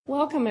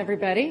Welcome,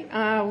 everybody.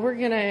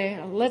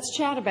 Let's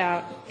chat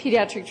about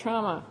pediatric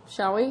trauma,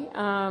 shall we?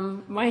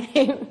 My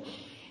name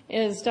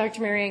is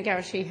Dr. Marianne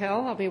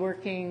Gausche-Hill. I'll be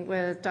working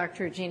with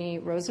Dr. Jeannie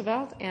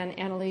Roosevelt and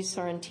Annalise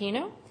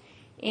Sorrentino.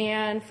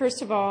 And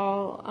first of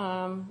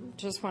all,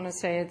 just want to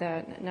say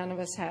that none of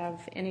us have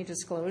any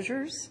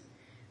disclosures,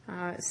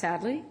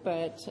 sadly,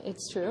 but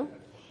it's true.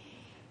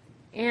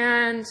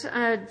 And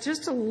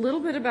just a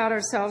little bit about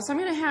ourselves. I'm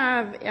going to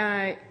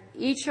have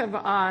each of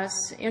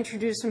us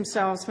introduce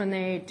themselves when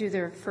they do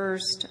their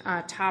first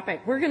topic.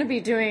 We're going to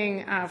be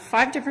doing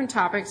 5 different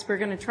topics. We're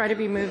going to try to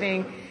be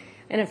moving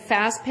in a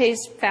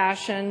fast-paced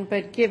fashion,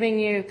 but giving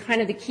you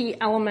kind of the key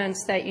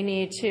elements that you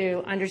need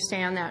to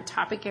understand that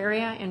topic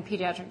area in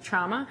pediatric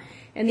trauma.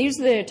 And these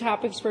are the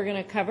topics we're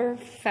going to cover: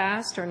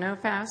 fast or no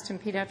fast in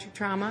pediatric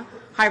trauma,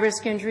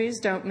 high-risk injuries,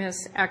 don't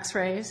miss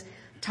x-rays,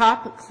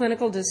 top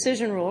clinical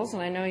decision rules,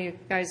 and I know you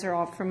guys are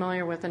all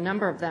familiar with a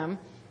number of them,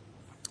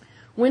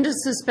 when to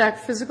suspect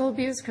physical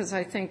abuse, because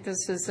I think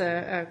this is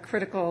a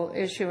critical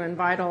issue and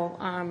vital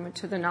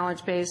to the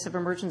knowledge base of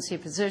emergency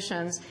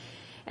physicians.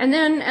 And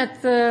then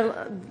at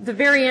the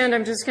very end,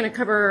 I'm just going to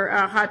cover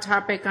a hot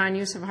topic on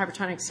use of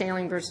hypertonic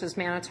saline versus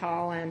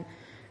mannitol.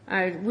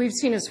 And we've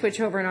seen a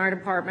switch over in our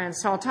department,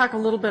 so I'll talk a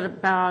little bit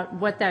about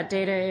what that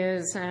data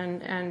is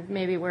and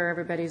maybe where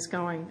everybody's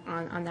going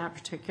on that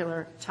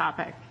particular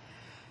topic.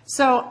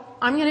 So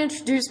I'm going to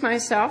introduce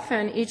myself,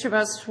 and each of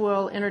us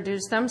will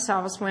introduce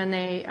themselves when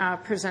they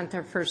present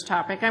their first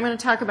topic. I'm going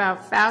to talk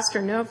about fast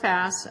or no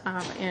fast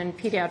in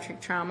pediatric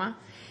trauma.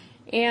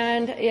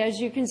 And as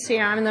you can see,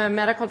 I'm the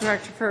medical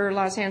director for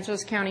Los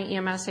Angeles County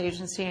EMS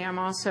Agency. I'm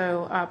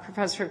also a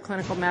professor of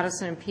clinical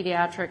medicine and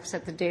pediatrics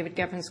at the David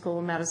Geffen School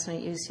of Medicine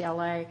at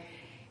UCLA,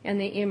 and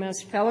the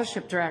EMS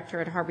fellowship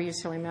director at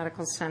Harbor-UCLA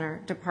Medical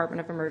Center,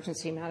 Department of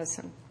Emergency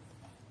Medicine.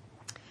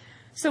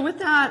 So with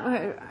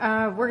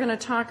that, we're going to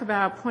talk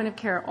about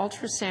point-of-care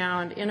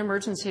ultrasound in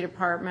emergency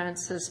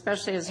departments,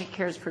 especially as it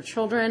cares for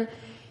children.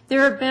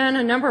 There have been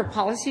a number of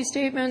policy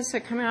statements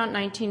that come out in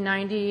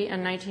 1990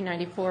 and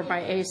 1994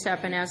 by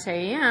ACEP and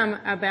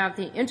SAM about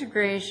the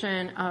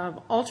integration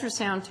of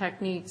ultrasound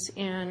techniques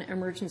in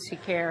emergency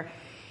care.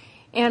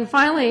 And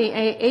finally,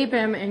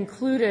 ABIM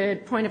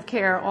included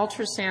point-of-care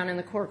ultrasound in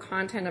the core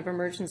content of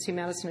emergency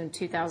medicine in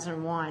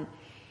 2001.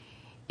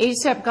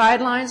 ACEP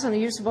guidelines on the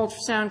use of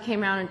ultrasound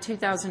came out in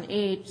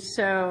 2008,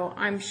 so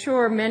I'm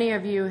sure many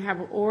of you have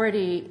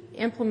already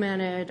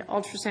implemented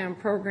ultrasound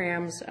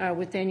programs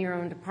within your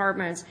own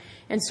departments,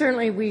 and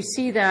certainly we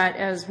see that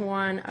as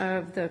one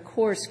of the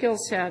core skill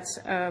sets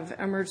of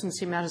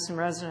emergency medicine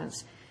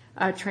residents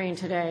trained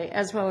today,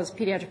 as well as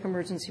pediatric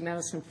emergency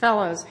medicine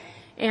fellows.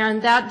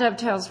 And that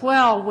dovetails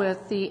well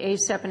with the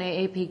ACEP and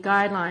AAP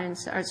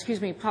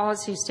guidelines,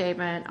 policy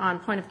statement on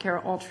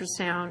point-of-care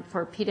ultrasound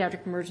for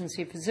pediatric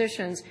emergency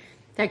physicians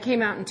that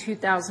came out in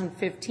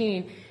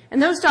 2015.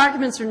 And those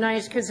documents are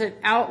nice because it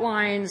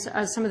outlines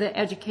some of the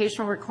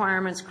educational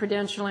requirements,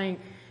 credentialing,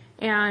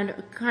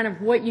 and kind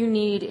of what you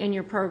need in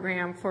your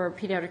program for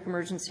pediatric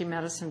emergency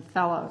medicine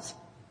fellows.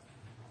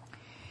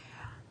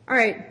 All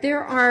right,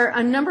 there are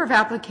a number of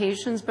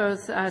applications,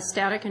 both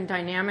static and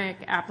dynamic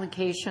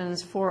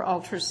applications for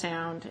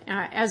ultrasound.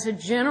 As a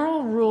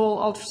general rule,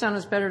 ultrasound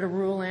is better to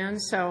rule in,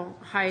 so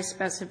high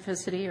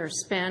specificity or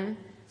SPIN,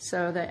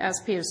 so the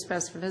SP is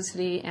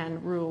specificity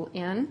and rule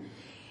in.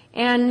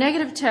 And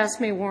negative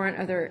tests may warrant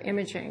other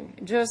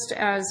imaging. Just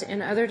as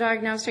in other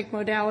diagnostic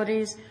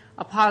modalities,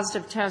 a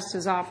positive test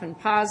is often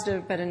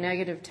positive, but a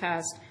negative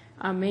test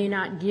may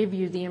not give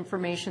you the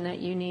information that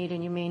you need,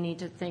 and you may need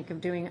to think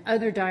of doing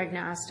other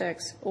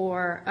diagnostics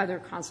or other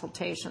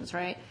consultations,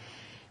 right?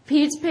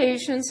 PEDS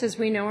patients, as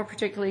we know, are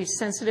particularly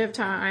sensitive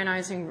to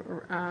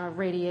ionizing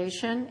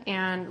radiation,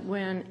 and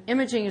when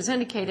imaging is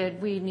indicated,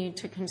 we need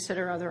to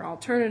consider other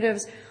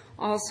alternatives.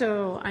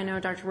 Also, I know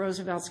Dr.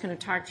 Roosevelt's going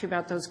to talk to you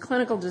about those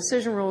clinical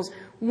decision rules.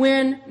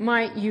 When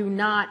might you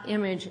not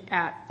image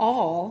at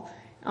all?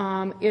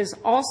 Is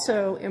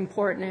also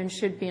important and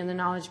should be in the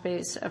knowledge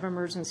base of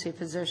emergency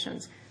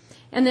physicians.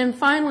 And then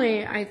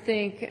finally, I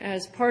think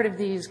as part of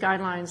these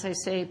guidelines, I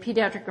say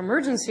pediatric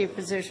emergency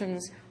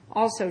physicians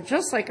also,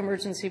 just like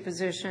emergency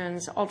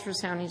physicians,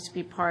 ultrasound needs to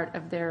be part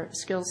of their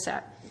skill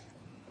set.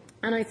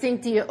 And I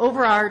think the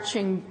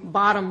overarching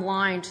bottom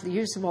line to the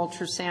use of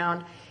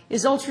ultrasound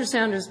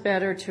is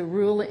better to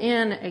rule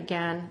in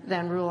again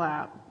than rule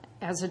out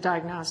as a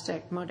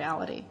diagnostic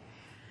modality.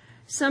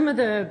 Some of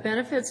the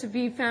benefits of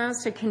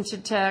BFAST, it can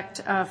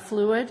detect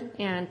fluid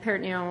in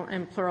peritoneal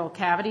and pleural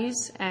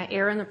cavities,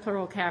 air in the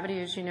pleural cavity,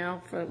 as you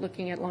know, for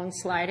looking at lung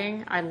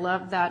sliding. I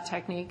love that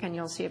technique, and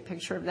you'll see a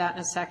picture of that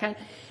in a second.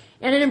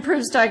 And it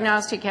improves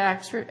diagnostic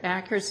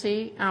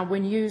accuracy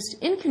when used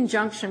in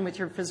conjunction with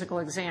your physical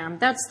exam.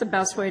 That's the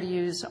best way to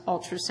use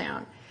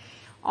ultrasound.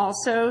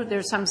 Also,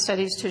 there's some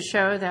studies to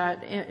show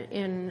that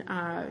in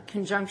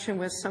conjunction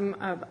with some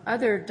of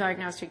other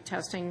diagnostic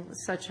testing,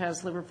 such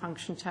as liver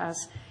function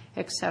tests,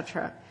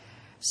 etc.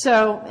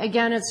 So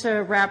again, it's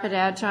a rapid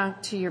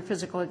adjunct to your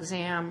physical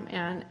exam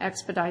and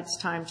expedites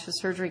time to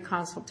surgery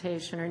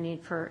consultation or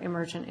need for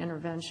emergent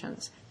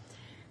interventions.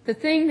 The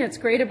thing that's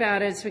great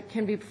about it is it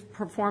can be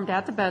performed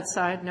at the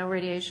bedside, no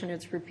radiation,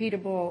 it's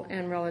repeatable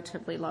and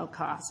relatively low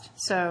cost.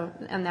 So,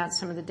 and that's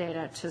some of the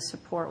data to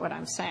support what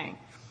I'm saying.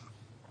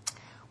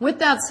 With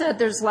that said,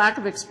 there's lack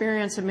of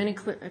experience of many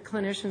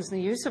clinicians in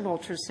the use of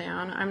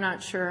ultrasound. I'm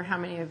not sure how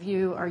many of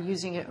you are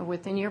using it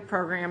within your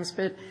programs,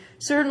 but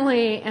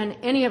certainly in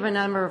any of a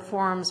number of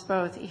forums,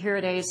 both here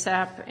at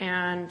ACEP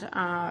and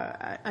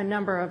a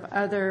number of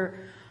other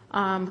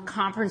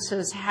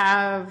conferences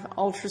have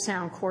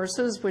ultrasound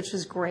courses, which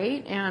is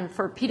great. And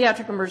for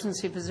pediatric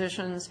emergency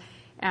physicians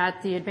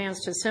at the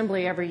Advanced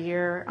Assembly every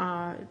year,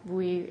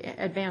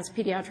 Advanced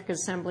Pediatric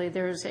Assembly,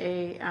 there's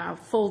a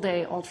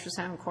full-day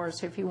ultrasound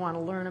course if you want to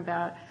learn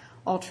about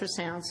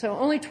ultrasound. So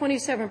only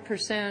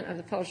 27% of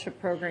the fellowship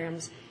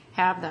programs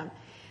have them.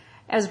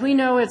 As we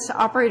know, it's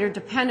operator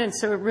dependent,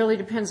 so it really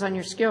depends on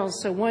your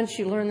skills. So once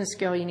you learn the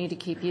skill, you need to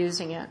keep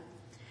using it.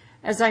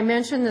 As I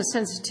mentioned, the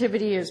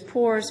sensitivity is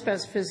poor,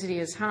 specificity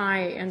is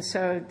high, and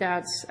so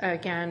that's,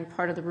 again,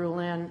 part of the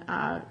rule-in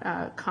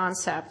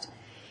concept.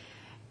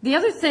 The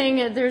other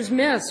thing, there's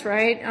myths,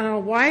 right?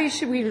 Why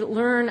should we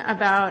learn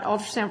about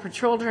ultrasound for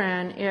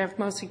children if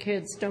most of the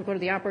kids don't go to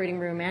the operating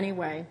room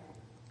anyway?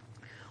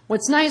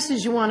 What's nice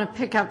is you want to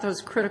pick out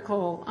those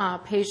critical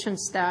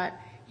patients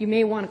that you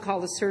may want to call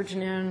the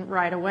surgeon in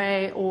right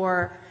away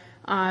or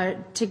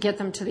to get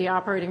them to the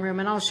operating room.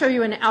 And I'll show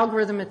you an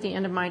algorithm at the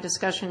end of my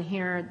discussion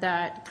here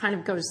that kind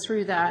of goes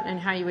through that and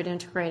how you would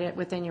integrate it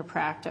within your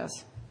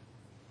practice.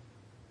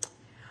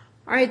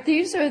 All right,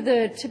 these are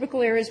the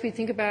typical areas we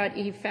think about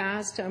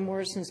EFAST.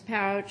 Morrison's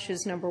pouch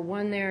is number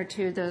one there,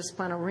 to the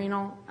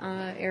splenorenal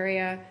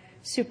area.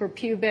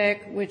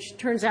 Suprapubic, which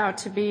turns out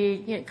to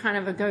be kind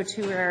of a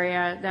go-to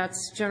area.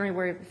 That's generally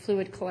where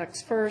fluid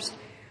collects first.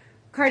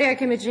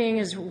 Cardiac imaging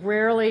is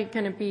rarely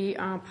going to be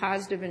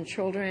positive in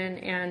children,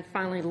 and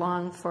finally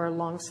lung for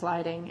lung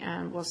sliding,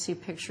 and we'll see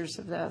pictures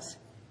of this.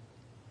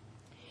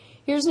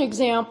 Here's an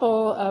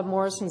example of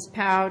Morrison's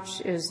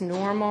pouch is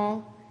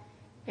normal,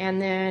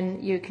 and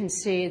then you can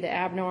see the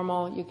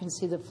abnormal, you can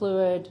see the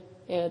fluid.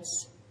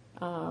 It's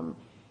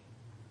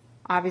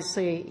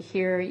obviously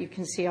here you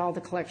can see all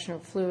the collection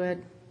of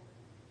fluid,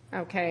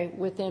 okay,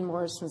 within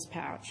Morrison's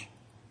pouch.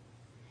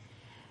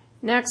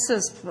 Next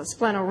is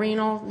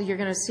splenorenal. You're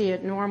going to see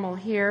it normal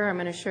here. I'm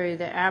going to show you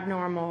the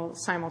abnormal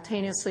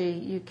simultaneously.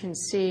 You can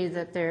see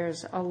that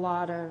there's a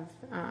lot of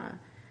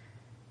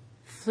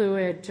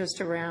fluid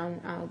just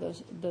around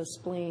the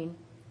spleen.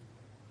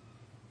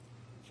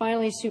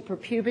 Finally,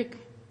 suprapubic.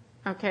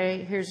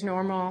 Okay, here's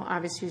normal.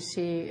 Obviously, you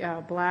see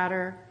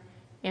bladder.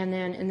 And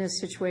then in this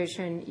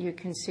situation, you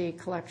can see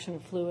collection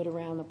of fluid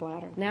around the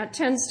bladder. Now, it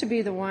tends to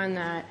be the one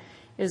that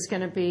is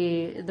going to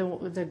be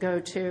the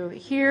go-to.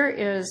 Here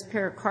is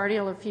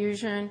pericardial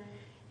effusion.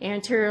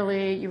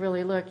 Anteriorly, you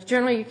really look.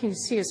 Generally, you can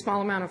see a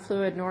small amount of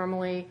fluid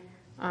normally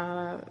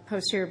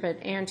posterior,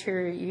 but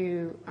anterior,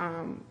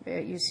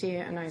 you see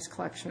a nice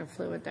collection of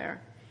fluid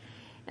there.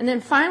 And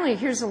then finally,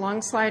 here's the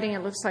lung sliding.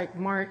 It looks like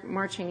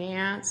marching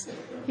ants.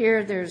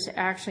 Here, there's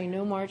actually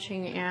no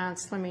marching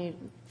ants. Let me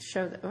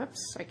show that.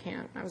 Oops, I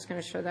can't. I was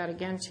going to show that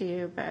again to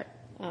you, but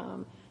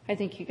I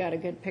think you got a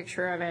good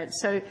picture of it.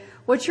 So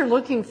what you're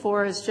looking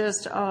for is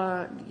just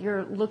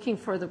you're looking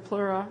for the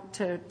pleura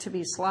to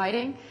be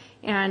sliding.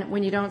 And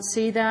when you don't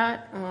see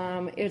that,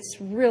 it's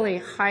really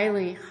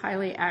highly,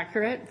 highly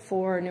accurate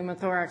for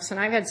pneumothorax. And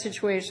I've had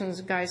situations,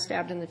 a guy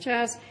stabbed in the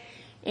chest,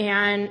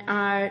 and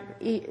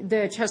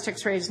the chest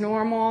X-ray is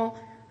normal.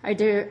 I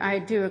do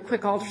a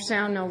quick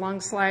ultrasound, no lung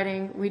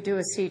sliding. We do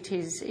a CT.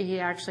 He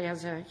actually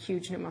has a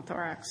huge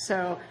pneumothorax.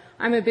 So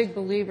I'm a big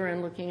believer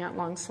in looking at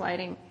lung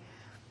sliding.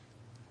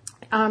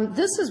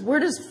 This is where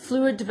does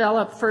fluid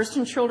develop first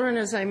in children,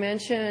 as I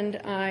mentioned.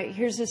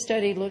 Here's a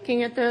study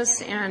looking at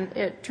this, and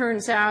it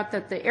turns out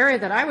that the area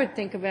that I would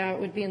think about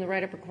would be in the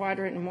right upper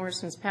quadrant in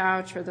Morrison's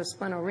pouch or the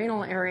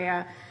splenorenal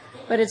area,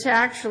 but it's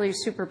actually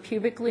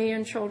suprapubically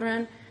in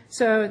children.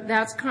 So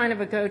that's kind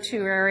of a go-to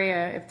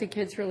area. If the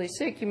kid's really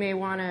sick, you may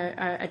want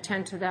to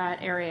attend to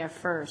that area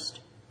first.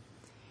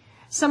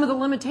 Some of the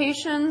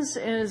limitations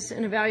is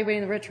in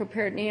evaluating the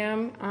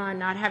retroperitoneum,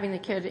 not having the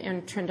kid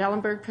in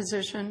Trendelenburg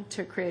position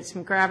to create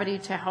some gravity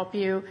to help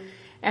you.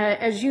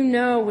 As you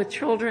know, with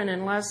children,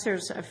 unless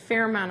there's a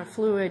fair amount of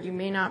fluid, you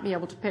may not be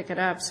able to pick it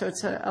up. So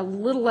it's a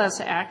little less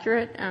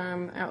accurate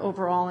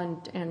overall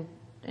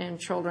in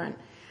children.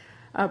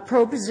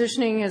 Probe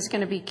positioning is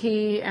going to be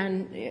key,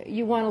 and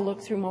you want to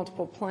look through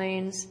multiple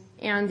planes.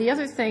 And the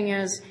other thing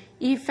is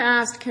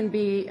EFAST can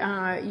be,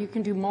 you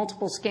can do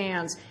multiple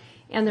scans.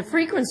 And the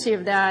frequency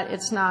of that,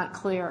 it's not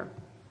clear.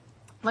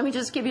 Let me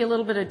just give you a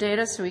little bit of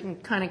data so we can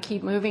kind of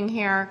keep moving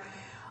here.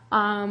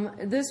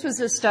 This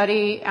was a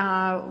study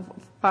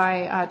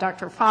by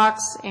Dr.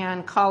 Fox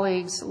and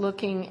colleagues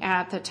looking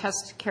at the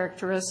test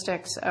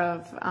characteristics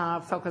of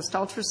focused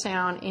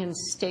ultrasound in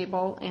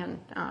stable and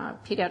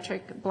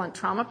pediatric blunt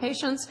trauma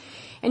patients.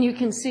 And you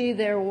can see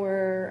there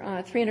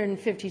were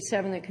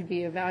 357 that could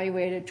be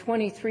evaluated.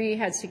 23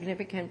 had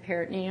significant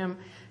peritoneum,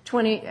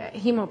 20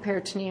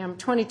 hemoperitoneum,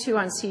 22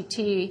 on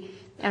CT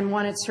and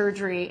 1 had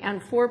surgery,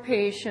 and 4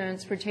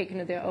 patients were taken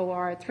to the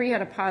OR. 3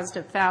 had a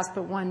positive FAST,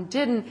 but 1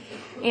 didn't.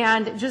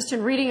 And just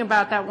in reading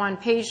about that one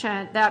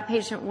patient, that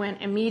patient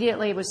went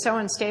immediately, was so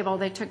unstable,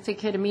 they took the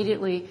kid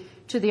immediately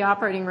to the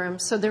operating room.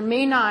 So there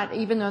may not,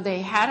 even though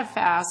they had a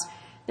FAST,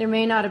 there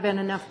may not have been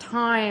enough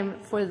time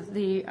for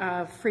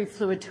the free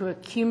fluid to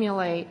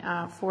accumulate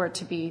for it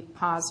to be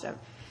positive.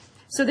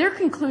 So their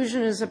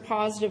conclusion is a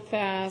positive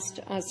FAST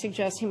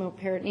suggests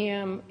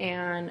hemoperitoneum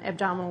and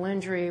abdominal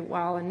injury,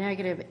 while a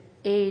negative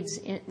aids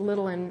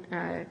little in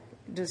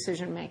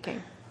decision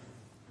making.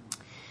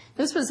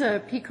 This was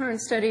a PCARN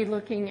study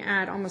looking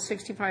at almost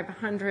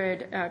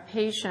 6,500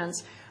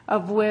 patients,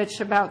 of which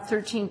about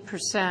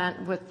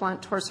 13% with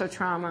blunt torso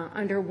trauma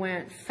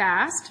underwent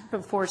FAST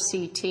before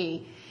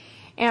CT.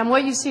 And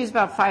what you see is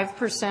about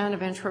 5%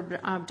 of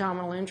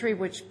intra-abdominal injury,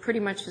 which pretty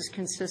much is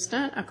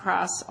consistent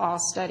across all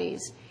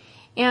studies.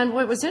 And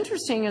what was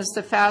interesting is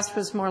the FAST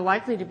was more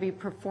likely to be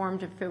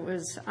performed if it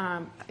was,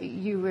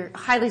 you were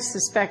highly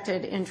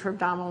suspected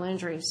intra-abdominal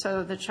injury,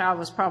 so the child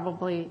was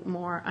probably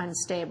more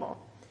unstable.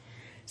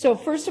 So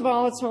first of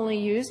all, it's only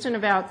used in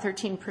about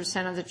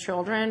 13% of the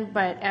children,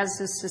 but as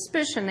a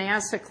suspicion, they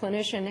asked the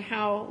clinician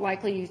how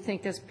likely you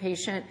think this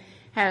patient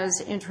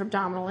has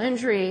intra-abdominal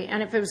injury,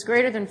 and if it was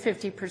greater than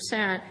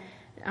 50%,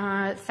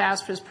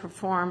 FAST was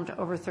performed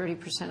over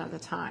 30% of the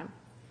time.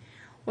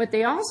 What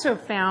they also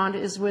found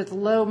is with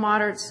low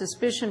moderate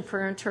suspicion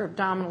for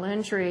intra-abdominal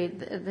injury,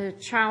 the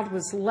child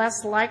was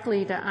less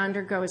likely to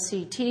undergo a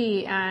CT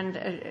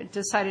and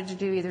decided to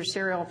do either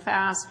serial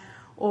FAST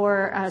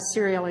or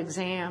serial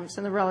exams.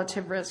 And the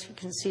relative risk, you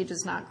can see,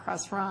 does not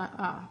cross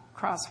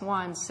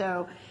 1.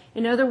 So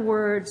in other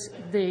words,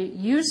 the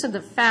use of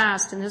the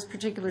FAST in this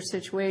particular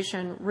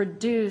situation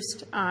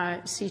reduced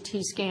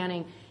CT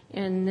scanning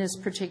in this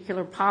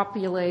particular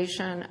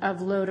population of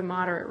low to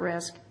moderate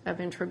risk of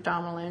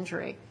intra-abdominal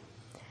injury.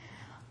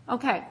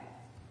 Okay,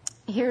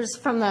 here's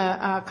from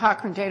the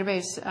Cochrane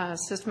Database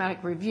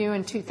Systematic Review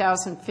in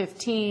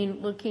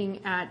 2015,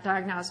 looking at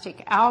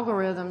diagnostic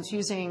algorithms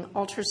using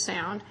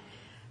ultrasound.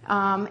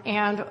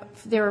 And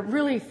there are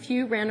really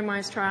few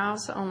randomized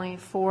trials, only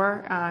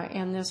 4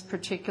 in this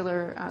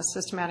particular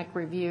systematic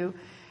review.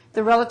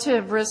 The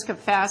relative risk of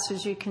FAST,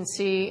 as you can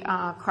see,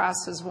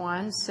 crosses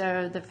 1,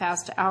 so the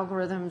FAST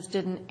algorithms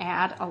didn't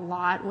add a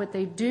lot. What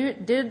they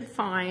did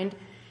find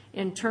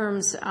in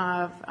terms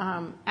of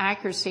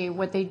accuracy,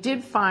 what they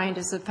did find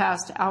is the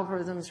FAST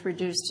algorithms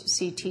reduced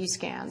CT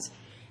scans.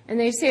 And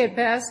they say at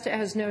best it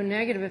has no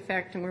negative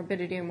effect on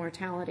morbidity and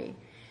mortality.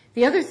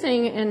 The other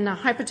thing, in the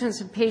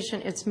hypertensive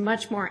patient, it's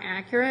much more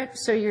accurate,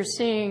 so you're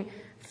seeing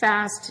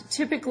FAST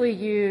typically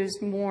used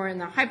more in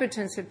the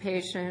hypertensive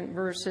patient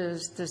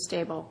versus the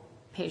stable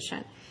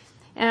patient.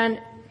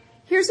 And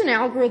here's an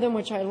algorithm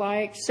which I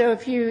like. So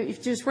if you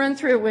just run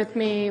through it with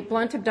me,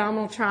 blunt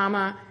abdominal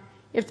trauma,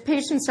 if the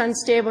patient's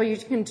unstable, you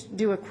can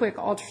do a quick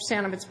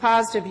ultrasound. If it's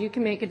positive, you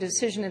can make a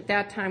decision at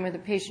that time whether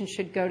the patient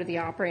should go to the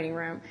operating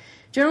room.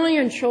 Generally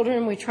in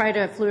children, we try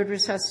to fluid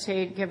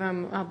resuscitate, give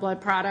them blood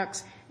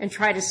products, and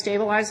try to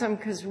stabilize them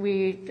because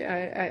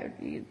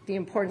the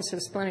importance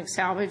of splenic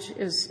salvage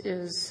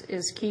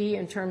is key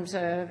in terms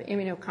of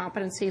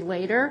immunocompetency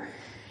later.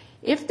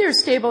 If they're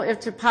stable,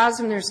 if they're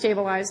positive and they're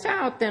stabilized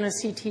out, then a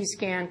CT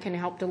scan can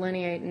help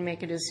delineate and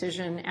make a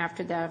decision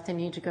after that if they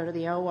need to go to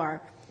the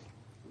OR.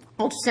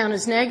 Ultrasound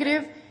is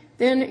negative,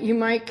 then you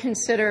might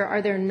consider,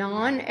 are there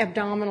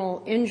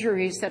non-abdominal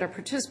injuries that are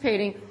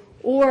participating,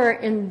 or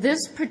in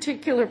this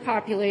particular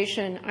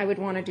population, I would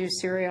want to do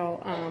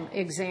serial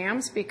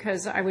exams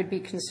because I would be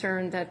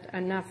concerned that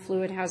enough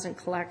fluid hasn't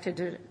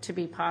collected to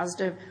be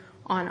positive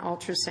on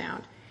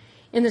ultrasound.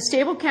 In the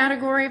stable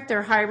category, if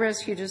they're high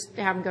risk, you just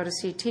have them go to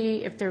CT.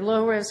 If they're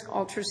low risk,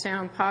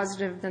 ultrasound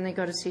positive, then they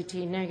go to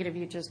CT. Negative,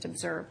 you just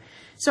observe.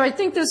 So I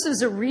think this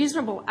is a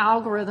reasonable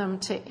algorithm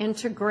to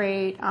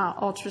integrate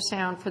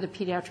ultrasound for the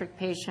pediatric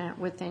patient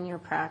within your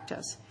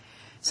practice.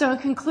 So in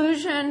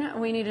conclusion,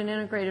 we need an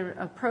integrated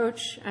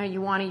approach. You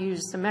want to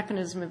use the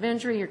mechanism of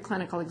injury, your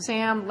clinical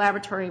exam,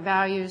 laboratory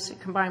values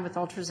combined with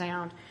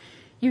ultrasound.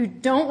 You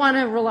don't want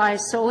to rely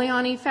solely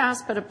on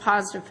EFAST, but a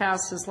positive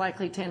FAST is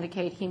likely to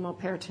indicate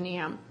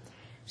hemoperitoneum.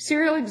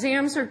 Serial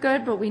exams are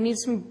good, but we need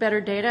some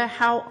better data.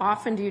 How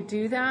often do you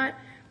do that?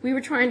 We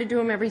were trying to do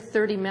them every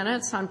 30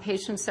 minutes on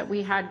patients that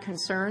we had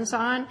concerns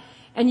on,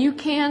 and you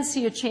can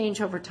see a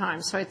change over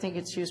time, so I think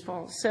it's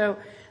useful. So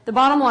the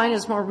bottom line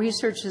is more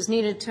research is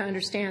needed to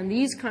understand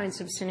these kinds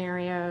of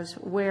scenarios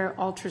where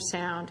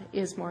ultrasound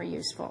is more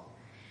useful.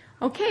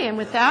 Okay, and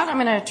with that,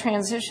 I'm going to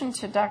transition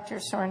to Dr.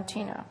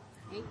 Sorrentino.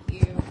 Thank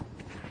you.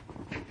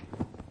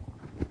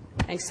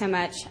 Thanks so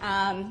much.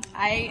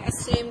 I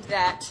assumed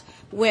that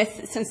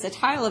since the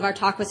title of our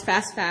talk was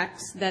Fast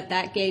Facts,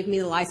 that gave me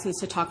the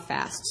license to talk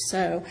fast.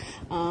 So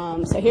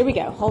here we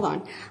go. Hold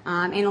on.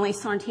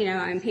 Annalise Sorrentino.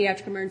 I'm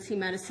pediatric emergency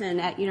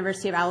medicine at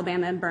University of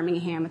Alabama in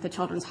Birmingham at the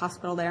Children's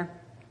Hospital there.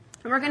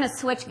 We're going to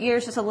switch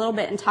gears just a little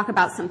bit and talk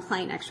about some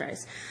plain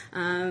x-rays.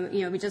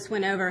 We just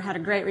went over, had a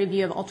great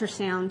review of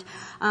ultrasound.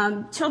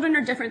 Children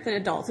are different than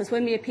adults. This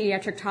wouldn't be a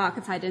pediatric talk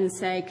if I didn't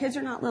say kids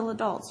are not little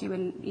adults. You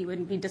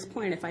wouldn't be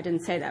disappointed if I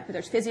didn't say that. But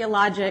there's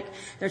physiologic,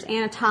 there's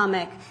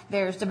anatomic,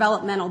 there's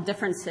developmental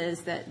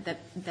differences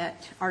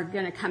that are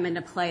going to come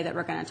into play that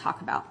we're going to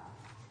talk about.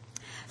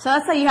 So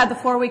let's say you have the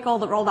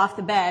 4-week-old that rolled off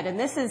the bed, and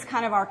this is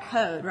kind of our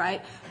code,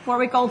 right?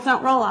 4-week-olds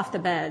don't roll off the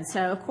bed,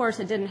 so of course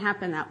it didn't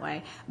happen that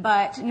way.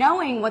 But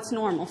knowing what's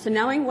normal, so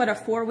knowing what a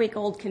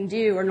 4-week-old can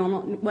do or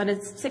what a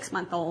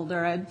 6-month-old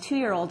or a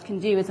 2-year-old can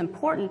do is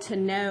important to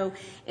know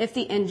if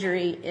the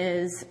injury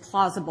is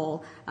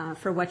plausible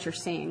for what you're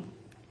seeing.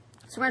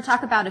 So we're going to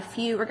talk about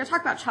we're going to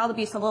talk about child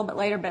abuse a little bit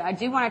later, but I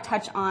do want to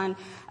touch on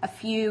a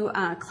few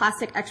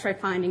classic x-ray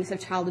findings of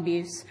child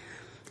abuse.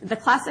 The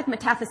classic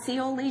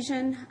metaphyseal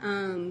lesion,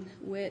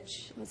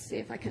 which, let's see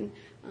if I can,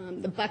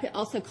 the bucket,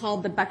 also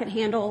called the bucket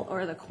handle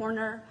or the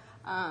corner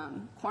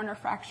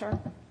fracture.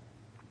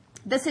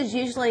 This is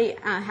usually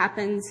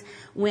happens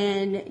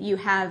when you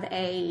have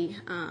a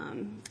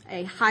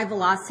high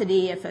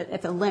velocity,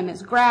 if a limb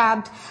is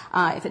grabbed,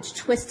 if it's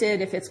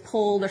twisted, if it's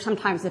pulled, or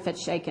sometimes if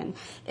it's shaken.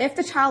 If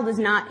the child is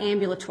not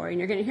ambulatory, and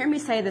you're going to hear me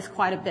say this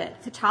quite a bit,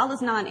 if the child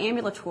is not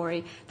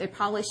ambulatory, they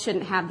probably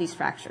shouldn't have these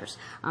fractures.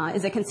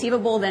 Is it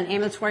conceivable that an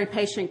ambulatory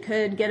patient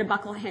could get a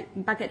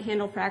bucket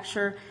handle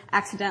fracture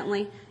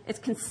accidentally? It's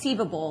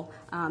conceivable,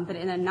 but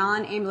in a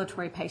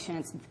non-ambulatory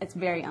patient, it's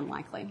very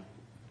unlikely.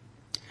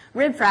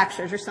 Rib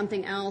fractures are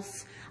something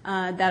else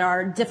that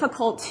are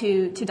difficult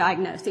to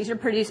diagnose. These are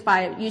produced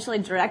by usually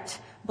direct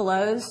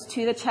blows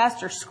to the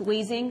chest or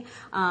squeezing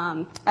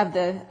of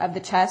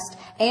the chest.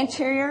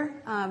 Anterior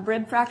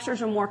rib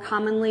fractures are more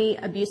commonly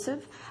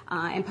abusive,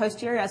 and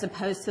posterior as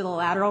opposed to the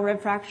lateral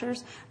rib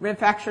fractures. Rib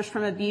fractures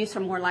from abuse are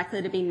more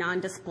likely to be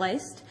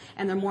non-displaced,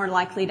 and they're more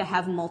likely to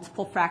have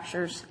multiple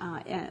fractures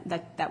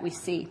that we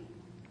see.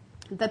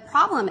 The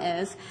problem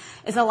is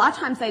a lot of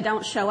times they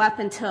don't show up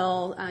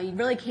until you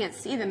really can't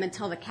see them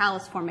until the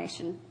callus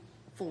formation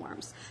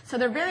forms. So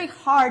they're very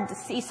hard to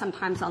see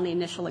sometimes on the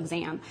initial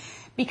exam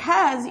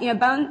because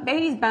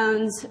babies'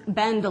 bones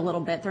bend a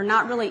little bit. They're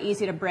not really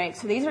easy to break.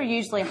 So these are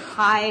usually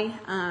high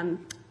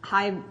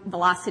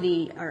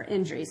velocity or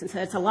injuries, and so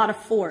it's a lot of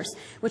force,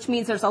 which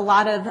means there's a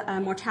lot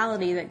of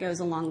mortality that goes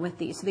along with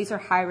these. So these are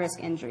high risk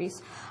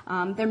injuries.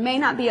 There may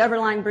not be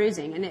overlying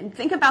bruising, and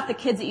think about the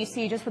kids that you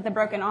see just with the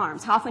broken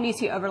arms. How often do you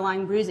see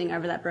overlying bruising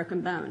over that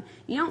broken bone?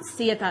 You don't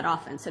see it that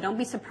often, so don't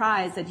be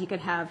surprised that you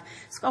could have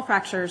skull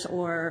fractures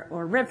or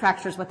rib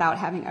fractures without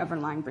having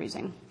overlying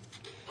bruising.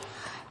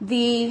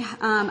 The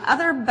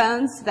other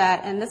bones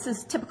and this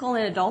is typical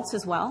in adults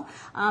as well,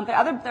 but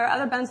there are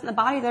other bones in the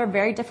body that are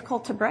very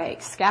difficult to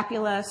break.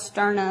 Scapula,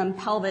 sternum,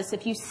 pelvis.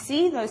 If you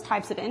see those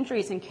types of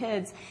injuries in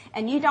kids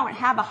and you don't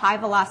have a high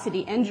velocity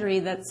injury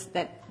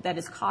that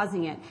is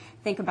causing it,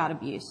 think about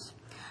abuse.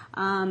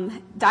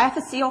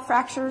 Diaphyseal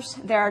fractures.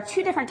 There are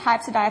 2 different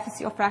types of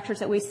diaphyseal fractures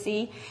that we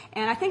see,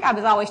 and I think I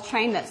was always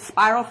trained that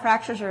spiral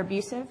fractures are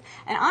abusive.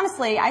 And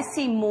honestly, I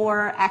see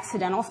more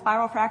accidental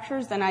spiral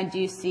fractures than I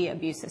do see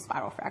abusive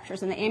spiral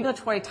fractures. In the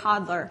ambulatory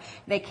toddler,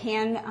 they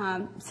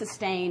can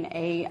sustain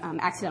a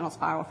accidental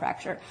spiral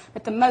fracture.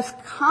 But the most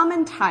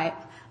common type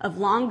of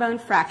long bone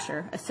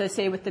fracture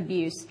associated with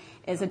abuse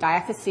is a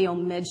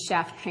diaphyseal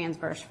mid-shaft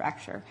transverse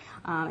fracture,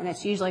 and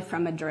it's usually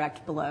from a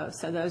direct blow.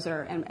 So those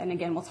are, and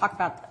again, we'll talk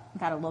about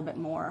that a little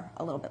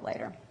bit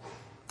later.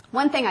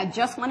 One thing I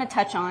just want to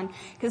touch on,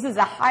 because this is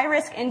a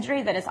high-risk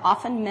injury that is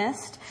often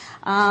missed,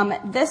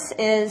 this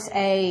is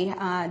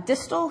a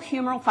distal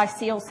humeral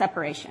physeal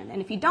separation,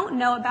 and if you don't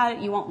know about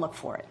it, you won't look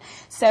for it.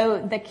 So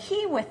the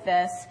key with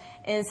this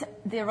is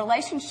the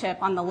relationship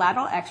on the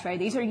lateral x-ray.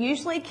 These are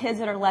usually kids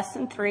that are less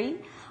than 3.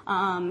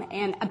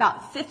 And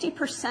about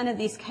 50% of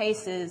these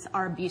cases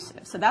are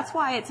abusive. So that's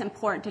why it's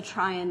important to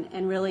try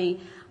and really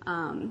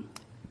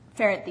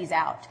ferret these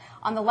out.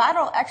 On the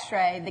lateral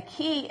x-ray, the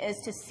key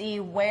is to see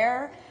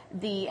where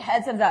the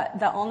heads of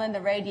the ulna and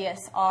the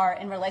radius are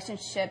in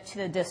relationship to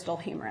the distal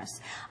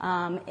humerus.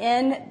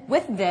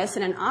 With this,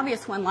 and an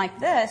obvious one like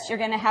this, you're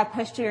going to have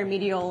posterior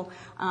medial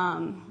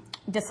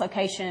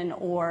dislocation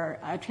or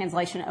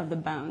translation of the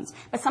bones.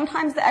 But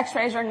sometimes the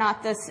x-rays are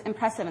not this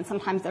impressive, and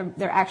sometimes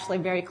they're actually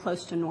very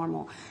close to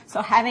normal.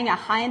 So having a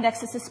high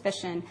index of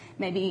suspicion,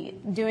 maybe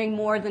doing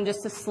more than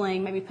just a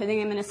sling, maybe putting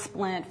them in a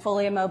splint,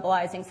 fully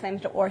immobilizing, sending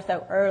them to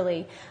ortho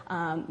early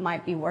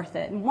might be worth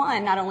it. And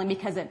one, not only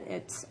because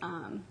it's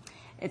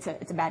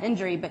a bad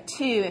injury, but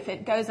 2, if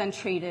it goes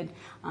untreated,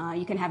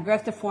 you can have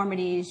growth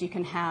deformities, you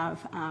can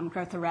have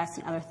growth arrests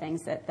and other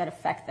things that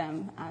affect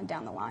them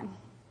down the line.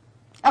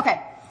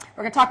 Okay.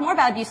 We're going to talk more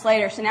about abuse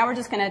later, so now we're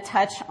just going to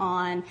touch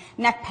on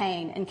neck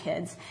pain in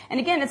kids. And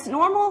again, it's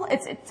normal.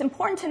 It's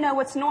important to know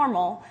what's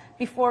normal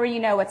before you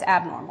know what's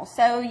abnormal.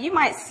 So you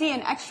might see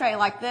an x-ray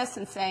like this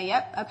and say,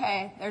 yep,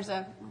 okay, there's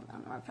a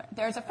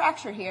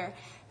fracture here.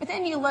 But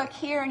then you look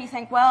here and you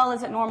think, well,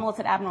 is it normal, is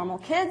it abnormal?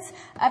 Kids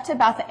up to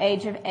about the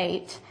age of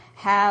 8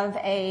 have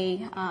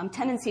a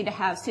tendency to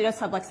have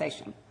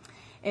pseudosubluxation.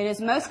 It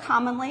is most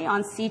commonly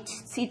on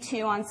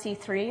C2 on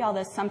C3,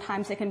 although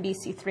sometimes it can be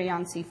C3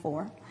 on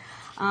C4.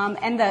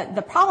 And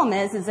the problem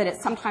is that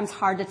it's sometimes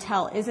hard to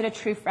tell, is it a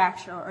true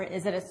fracture or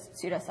is it a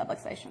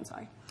pseudosubluxation?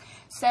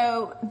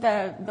 So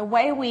the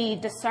way we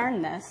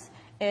discern this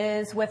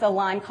is with a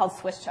line called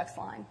Swiss-Chuck's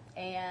line.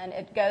 And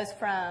it goes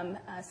from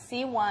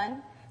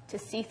C1 to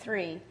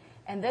C3.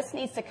 And this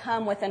needs to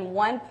come within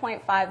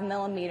 1.5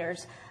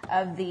 millimeters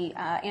of the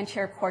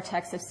anterior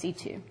cortex of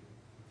C2.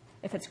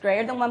 If it's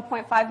greater than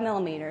 1.5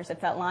 millimeters, if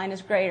that line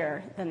is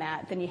greater than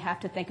that, then you have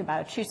to think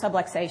about a true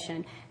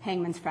subluxation,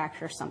 Hangman's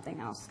fracture, or something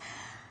else.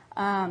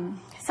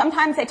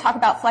 Sometimes they talk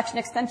about flexion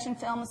extension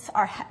films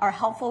are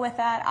helpful with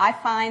that. I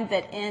find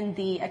that in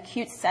the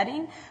acute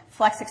setting,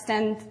 flex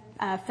extend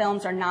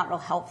films are not real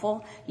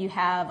helpful. You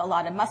have a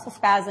lot of muscle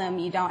spasm.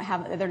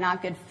 They're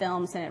not good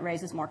films, and it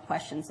raises more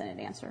questions than it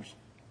answers.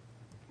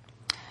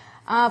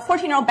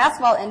 14-year-old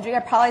basketball injury.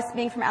 I probably,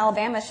 being from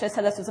Alabama, should have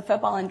said this was a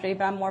football injury,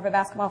 but I'm more of a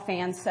basketball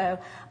fan, so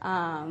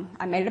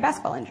I made it a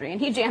basketball injury. And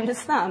he jammed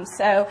his thumb,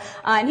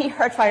 and he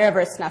hurt right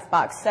over his snuff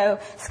box. So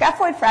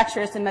scaphoid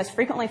fracture is the most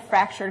frequently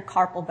fractured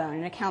carpal bone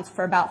and accounts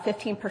for about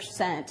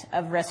 15%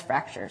 of wrist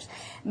fractures.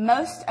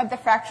 Most of the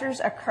fractures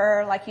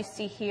occur, like you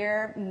see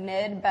here,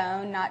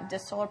 mid-bone, not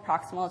distal or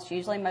proximal. It's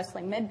usually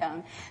mostly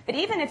mid-bone. But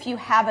even if you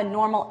have a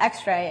normal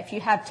x-ray, if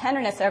you have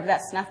tenderness over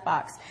that snuff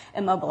box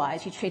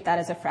immobilized, you treat that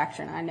as a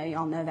fracture, and I know you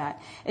all know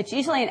that. It's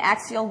usually an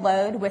axial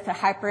load with a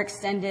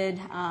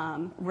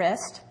hyperextended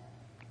wrist.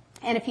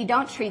 And if you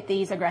don't treat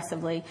these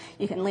aggressively,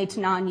 you can lead to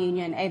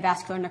non-union,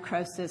 avascular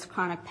necrosis,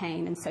 chronic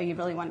pain, and so you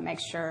really want to make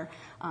sure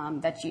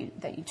that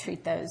you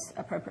treat those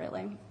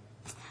appropriately.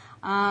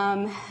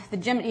 The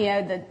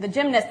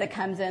gymnast that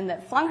comes in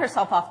that flung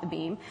herself off the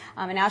beam,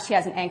 and now she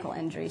has an ankle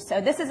injury.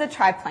 So this is a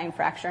triplane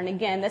fracture, and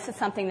again, this is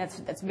something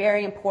that's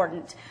very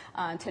important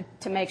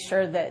to make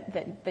sure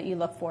that you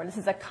look for. This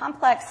is a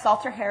complex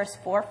Salter-Harris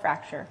 4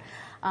 fracture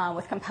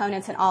with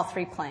components in all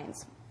three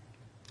planes.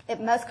 It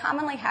most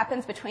commonly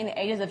happens between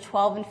the ages of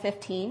 12 and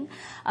 15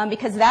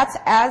 because that's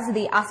as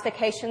the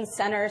ossification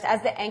centers,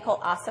 as the ankle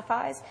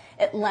ossifies,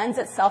 it lends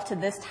itself to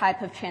this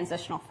type of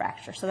transitional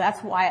fracture. So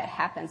that's why it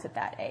happens at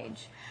that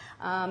age.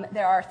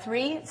 There are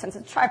three, since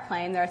it's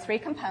triplane, there are three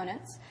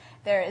components.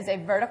 There is a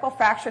vertical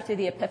fracture through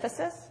the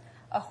epiphysis,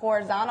 a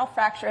horizontal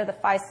fracture of the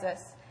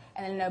physis,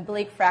 and an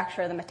oblique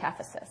fracture of the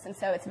metaphysis. And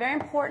so it's very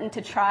important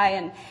to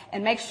try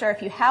and make sure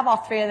if you have all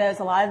three of those,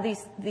 a lot of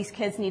these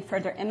kids need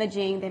further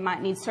imaging. They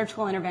might need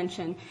surgical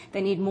intervention.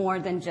 They need more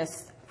than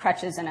just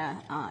crutches and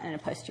a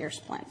posterior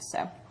splint.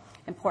 So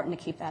important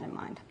to keep that in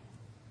mind.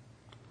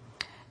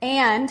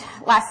 And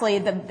lastly,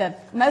 the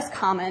most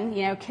common,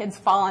 kids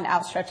fall on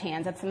outstretched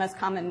hands. That's the most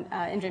common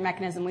injury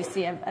mechanism we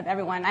see of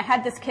everyone. I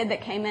had this kid that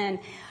came in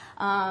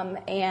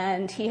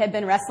and he had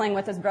been wrestling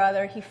with his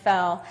brother. He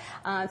fell.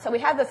 So we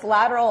have this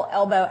lateral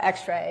elbow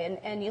x-ray,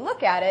 and you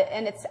look at it,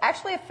 and it's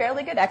actually a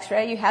fairly good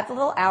x-ray. You have the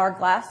little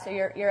hourglass, so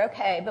you're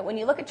okay. But when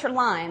you look at your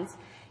lines,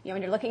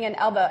 when you're looking at an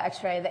elbow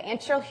x-ray, the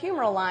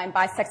anterohumeral line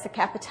bisects the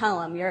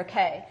capitellum. You're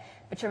okay.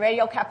 But your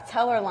radial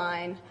capitellar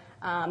line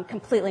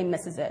completely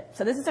misses it.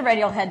 So this is a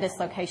radial head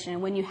dislocation.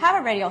 And when you have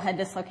a radial head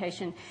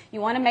dislocation, you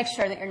want to make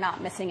sure that you're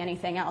not missing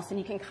anything else. And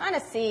you can kind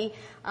of see,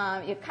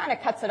 it kind of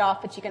cuts it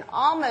off, but you can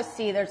almost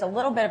see there's a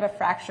little bit of a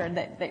fracture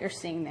that you're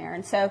seeing there.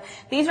 And so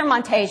these are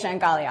Montesia and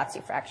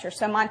Galeazzi fractures.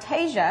 So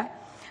Montesia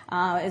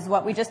is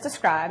what we just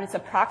described. It's a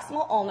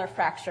proximal ulnar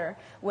fracture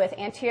with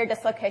anterior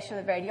dislocation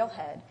of the radial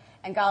head.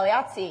 And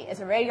Galeazzi is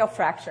a radial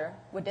fracture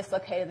with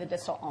dislocated the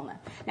distal ulna.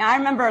 Now, I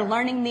remember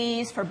learning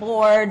these for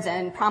boards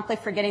and promptly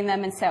forgetting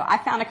them, and so I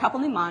found a couple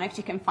mnemonics.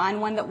 You can find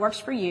one that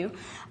works for you.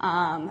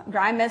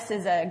 Grimus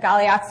is a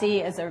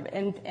Galeazzi is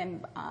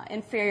an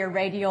inferior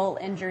radial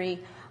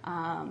injury.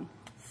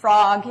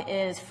 Frog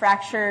is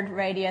fractured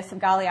radius of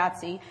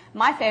Galeazzi.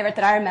 My favorite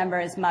that I remember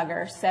is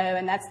Mugger,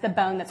 and that's the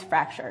bone that's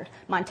fractured.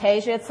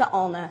 Montesia, it's the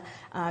ulna.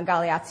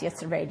 Galeazzi, it's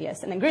the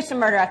radius. And then gruesome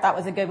murder I thought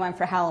was a good one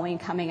for Halloween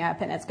coming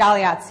up, and it's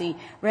Galeazzi,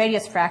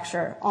 radius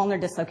fracture, ulnar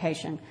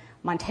dislocation.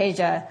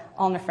 Montesia,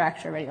 ulnar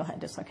fracture, radial head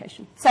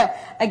dislocation. So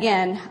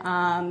again,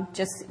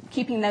 just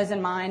keeping those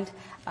in mind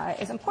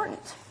is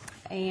important.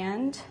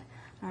 And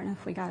I don't know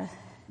if we got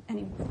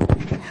any,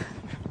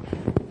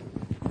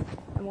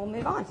 and we'll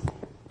move on.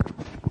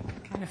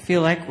 I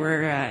feel like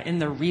we're in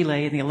the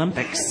relay in the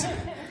Olympics.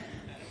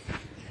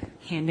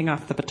 Handing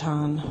off the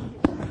baton.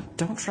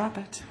 Don't drop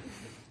it.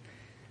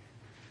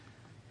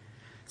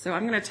 So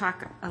I'm going to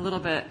talk a little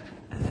bit,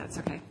 that's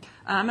okay.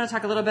 I'm going to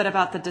talk a little bit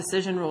about the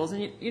decision rules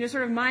and,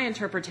 sort of my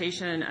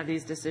interpretation of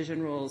these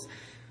decision rules.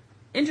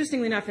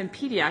 Interestingly enough, in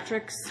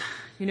pediatrics,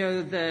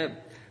 the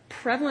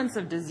prevalence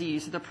of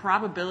disease, so the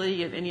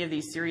probability of any of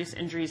these serious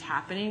injuries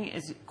happening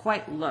is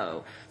quite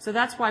low. So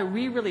that's why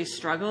we really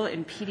struggle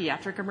in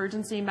pediatric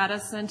emergency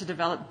medicine to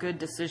develop good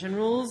decision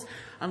rules,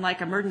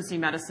 unlike emergency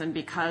medicine,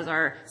 because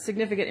our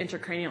significant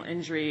intracranial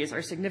injuries,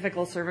 our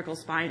significant cervical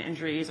spine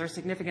injuries, our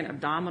significant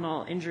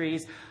abdominal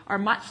injuries are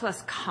much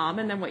less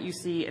common than what you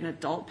see in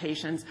adult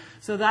patients.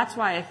 So that's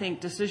why I think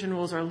decision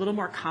rules are a little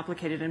more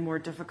complicated and more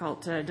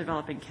difficult to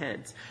develop in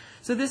kids.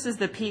 So this is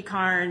the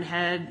PCARN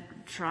head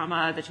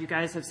trauma that you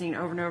guys have seen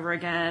over and over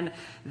again.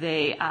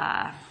 They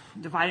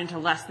divide into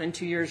less than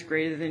 2 years,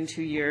 greater than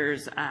 2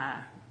 years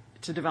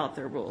to develop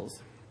their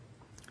rules.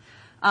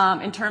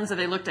 In terms of,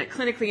 they looked at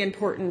clinically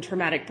important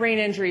traumatic brain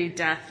injury,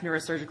 death,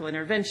 neurosurgical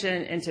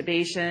intervention,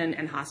 intubation,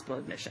 and hospital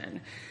admission.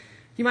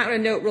 You might want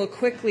to note real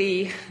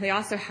quickly, they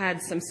also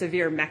had some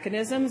severe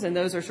mechanisms, and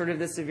those are sort of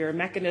the severe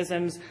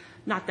mechanisms.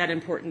 Not that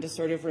important to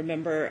sort of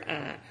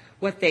remember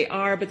what they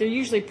are, but they're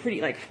usually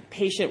pretty, like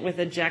patient with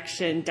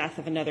ejection, death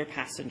of another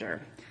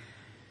passenger.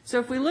 So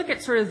if we look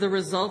at sort of the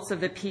results of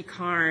the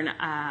PCARN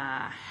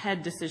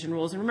head decision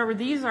rules, and remember,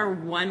 these are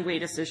one-way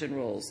decision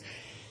rules.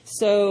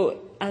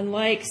 So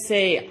unlike,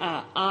 say,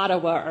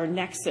 Ottawa or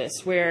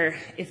Nexus, where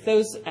if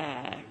those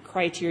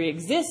criteria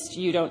exist,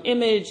 you don't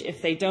image.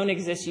 If they don't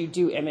exist, you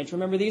do image.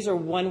 Remember, these are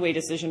one-way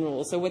decision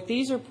rules. So what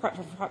these are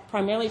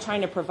primarily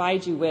trying to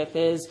provide you with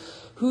is,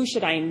 who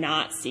should I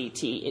not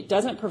CT? It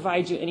doesn't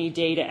provide you any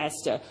data as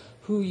to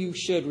who you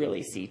should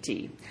really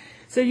CT.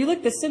 So you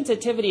look, the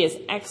sensitivity is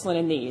excellent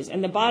in these.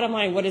 And the bottom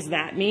line, what does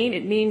that mean?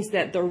 It means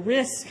that the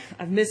risk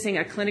of missing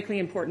a clinically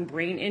important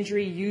brain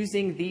injury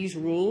using these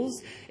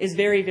rules is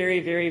very,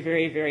 very, very,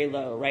 very, very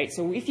low, right?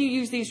 So if you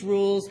use these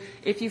rules,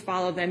 if you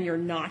follow them, you're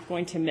not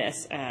going to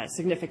miss a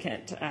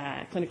significant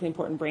clinically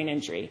important brain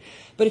injury.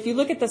 But if you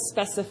look at the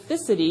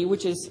specificity,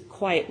 which is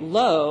quite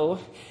low,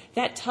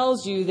 that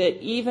tells you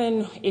that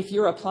even if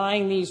you're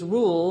applying these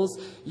rules,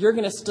 you're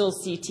going to still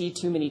CT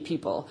too many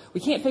people. We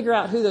can't figure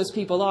out who those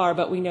people are,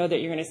 but we know that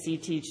you're going to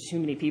CT too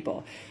many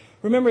people.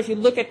 Remember, if you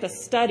look at the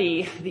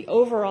study, the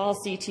overall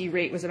CT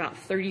rate was about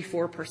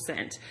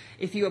 34%.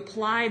 If you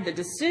applied the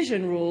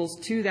decision rules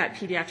to that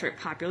pediatric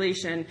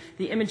population,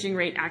 the imaging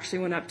rate actually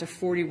went up to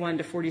 41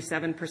 to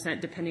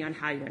 47%, depending on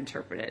how you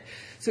interpret it.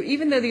 So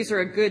even though these are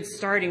a good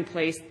starting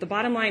place, the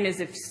bottom line is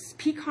if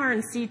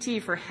PCARN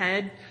CT for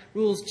head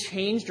rules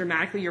change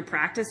dramatically your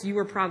practice, you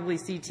are probably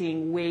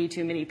CTing way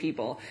too many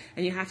people.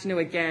 And you have to know,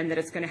 again, that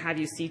it's going to have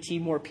you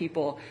CT more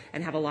people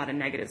and have a lot of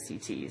negative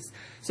CTs.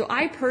 So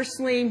I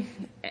personally,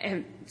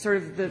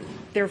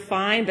 they're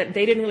fine, but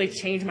they didn't really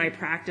change my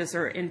practice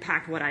or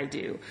impact what I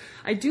do.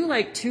 I do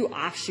like two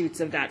offshoots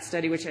of that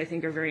study, which I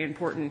think are very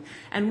important.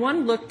 And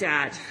one looked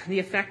at the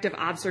effect of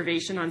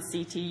observation on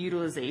CT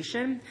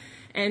utilization.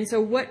 And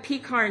so what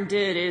PCARN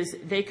did is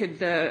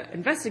the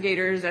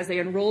investigators, as they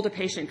enrolled a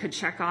patient, could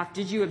check off,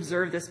 did you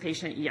observe this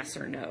patient, yes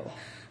or no?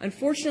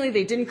 Unfortunately,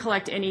 they didn't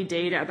collect any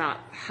data about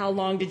how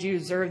long did you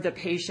observe the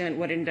patient,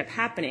 what ended up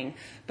happening.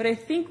 But I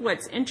think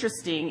what's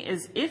interesting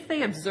is if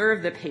they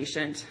observed the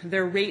patient,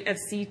 their rate of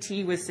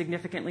CT was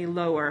significantly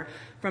lower,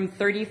 from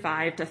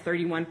 35 to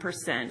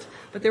 31%.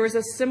 But there was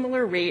a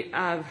similar rate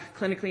of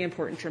clinically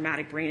important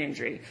traumatic brain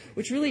injury,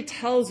 which really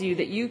tells you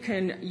that you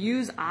can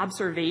use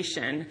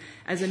observation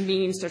as a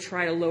means to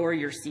try to lower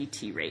your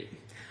CT rate.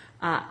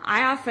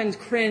 I often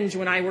cringe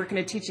when I work in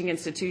a teaching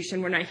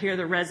institution when I hear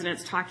the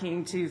residents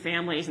talking to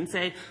families and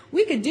say,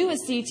 we could do a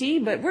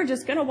CT, but we're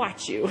just going to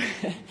watch you.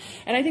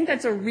 And I think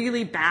that's a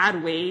really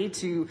bad way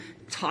to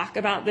talk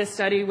about this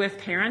study with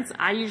parents.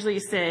 I usually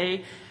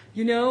say,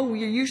 you know,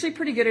 you're usually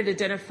pretty good at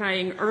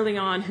identifying early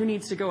on who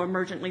needs to go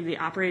emergently to the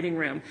operating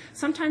room.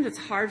 Sometimes it's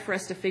hard for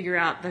us to figure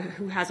out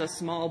who has a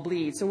small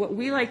bleed. So what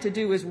we like to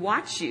do is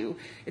watch you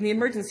in the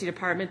emergency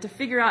department to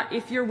figure out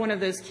if you're one of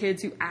those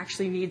kids who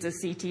actually needs a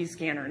CT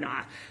scan or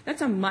not.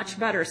 That's a much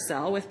better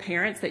sell with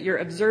parents, that you're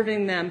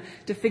observing them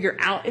to figure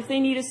out if they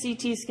need a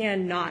CT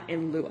scan, not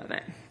in lieu of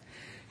it.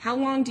 How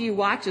long do you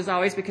watch is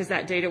always because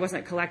that data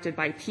wasn't collected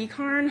by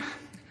PCARN.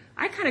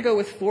 I kind of go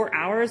with 4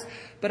 hours,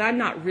 but I'm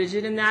not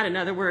rigid in that. In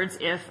other words,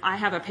 if I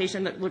have a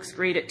patient that looks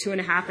great at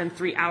 2.5 and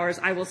 3 hours,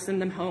 I will send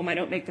them home. I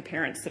don't make the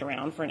parents sit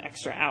around for an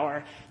extra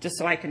hour just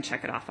so I can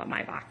check it off on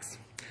my box.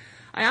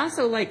 I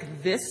also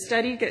like this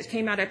study that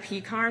came out of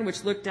PCARN,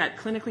 which looked at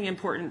clinically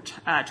important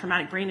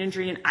traumatic brain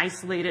injury and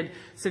isolated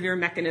severe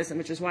mechanism,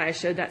 which is why I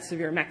showed that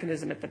severe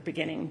mechanism at the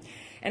beginning.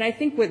 And I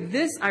think what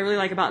I really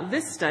like about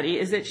this study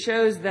is it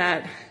shows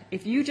that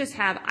if you just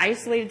have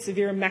isolated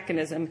severe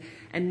mechanism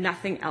and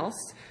nothing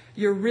else,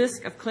 your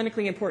risk of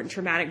clinically important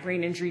traumatic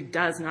brain injury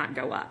does not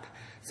go up.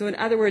 So in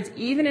other words,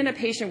 even in a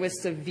patient with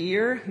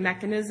severe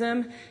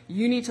mechanism,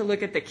 you need to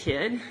look at the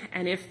kid,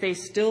 and if they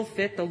still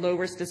fit the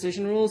low-risk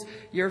decision rules,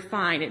 you're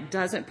fine. It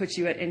doesn't put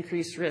you at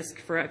increased risk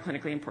for a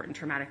clinically important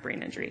traumatic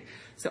brain injury.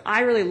 So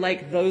I really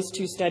like those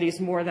two studies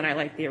more than I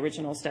like the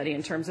original study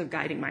in terms of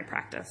guiding my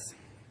practice.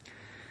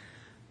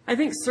 I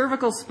think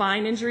cervical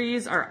spine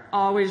injuries are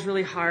always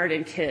really hard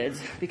in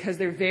kids because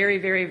they're very,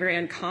 very, very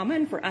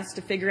uncommon. For us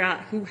to figure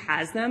out who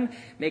has them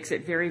makes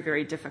it very,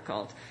 very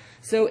difficult.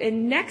 So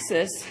in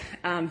Nexus,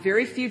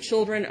 very few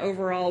children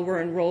overall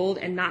were enrolled,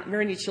 and not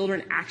very many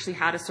children actually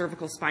had a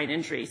cervical spine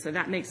injury. So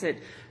that makes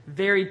it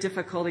very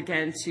difficult,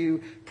 again,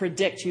 to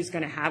predict who's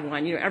going to have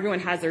one. You know, everyone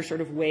has their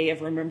sort of way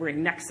of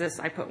remembering Nexus.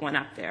 I put one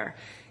up there.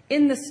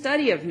 In the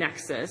study of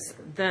Nexus,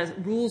 the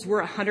rules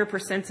were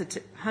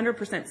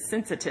 100%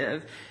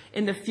 sensitive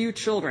in the few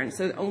children.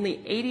 So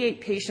only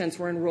 88 patients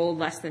were enrolled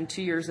less than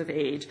 2 years of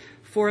age.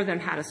 4 of them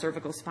had a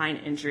cervical spine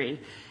injury.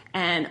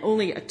 and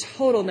only a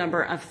total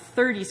number of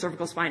 30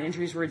 cervical spine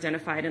injuries were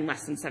identified in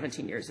less than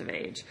 17 years of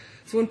age.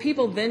 So when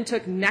people then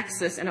took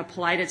Nexus and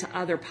applied it to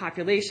other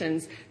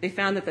populations, they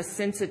found that the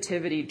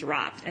sensitivity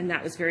dropped, and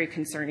that was very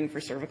concerning for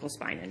cervical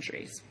spine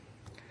injuries.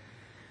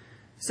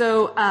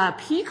 So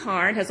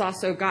PCARN has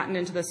also gotten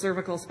into the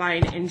cervical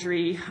spine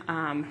injury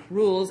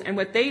rules, and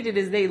what they did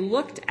is they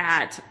looked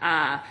at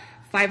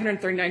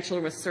 539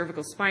 children with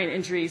cervical spine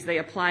injuries. They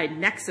applied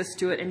Nexus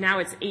to it, and now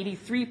it's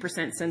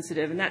 83%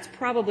 sensitive, and that's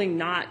probably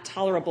not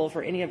tolerable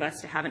for any of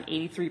us to have an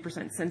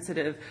 83%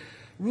 sensitive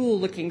rule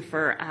looking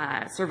for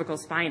cervical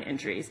spine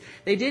injuries.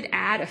 They did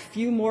add a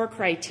few more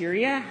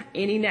criteria,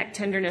 any neck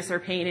tenderness or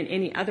pain and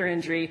any other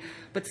injury,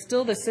 but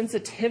still the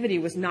sensitivity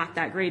was not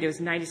that great. It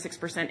was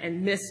 96%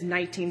 and missed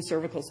 19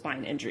 cervical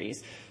spine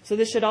injuries. So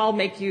this should all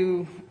make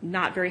you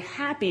not very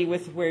happy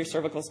with where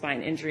cervical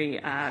spine injury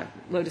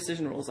low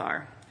decision rules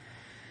are.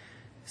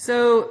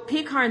 So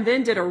PCARN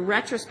then did a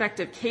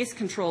retrospective case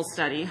control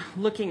study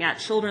looking at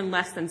children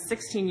less than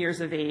 16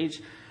 years of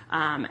age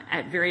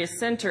at various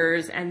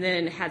centers, and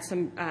then had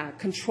some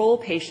control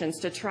patients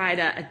to try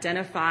to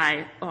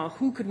identify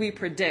who could we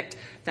predict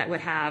that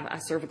would have a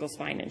cervical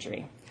spine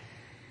injury.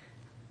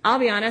 I'll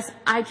be honest,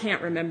 I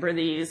can't remember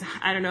these.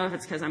 I don't know if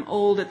it's because I'm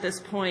old at this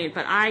point,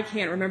 but I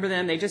can't remember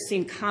them. They just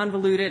seem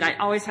convoluted. I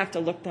always have to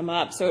look them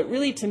up. So it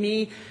really, to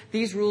me,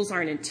 these rules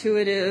aren't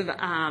intuitive,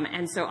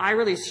 and so I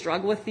really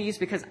struggle with these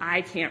because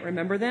I can't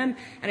remember them.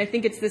 And I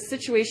think it's this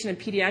situation in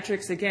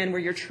pediatrics, again,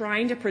 where you're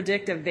trying to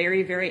predict a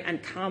very, very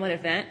uncommon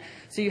event.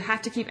 So you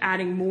have to keep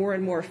adding more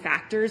and more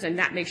factors, and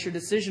that makes your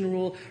decision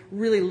rule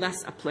really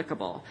less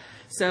applicable.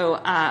 So,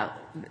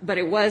 but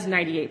it was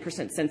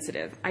 98%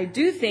 sensitive. I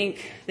do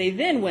think they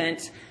then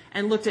went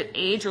and looked at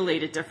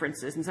age-related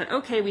differences and said,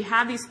 okay, we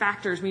have these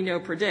factors we know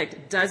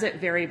predict. Does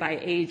it vary by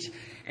age?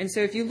 And so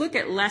if you look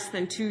at less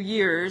than 2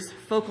 years,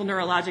 focal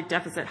neurologic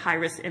deficit,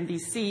 high-risk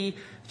MVC,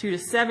 2 to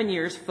 7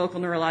 years, focal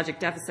neurologic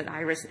deficit,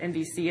 high-risk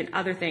MVC, and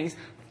other things.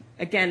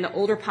 Again, the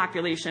older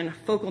population,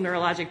 focal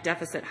neurologic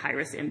deficit,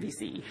 high-risk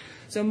MVC.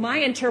 So my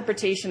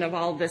interpretation of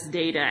all this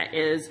data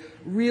is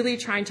really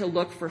trying to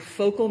look for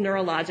focal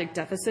neurologic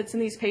deficits in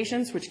these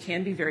patients, which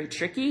can be very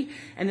tricky,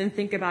 and then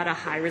think about a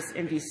high-risk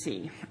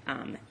MVC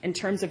in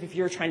terms of if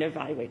you're trying to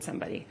evaluate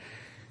somebody.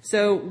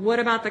 So what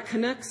about the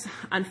Canucks?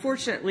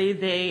 Unfortunately,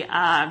 they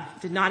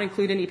did not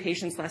include any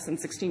patients less than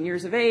 16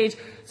 years of age,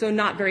 so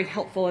not very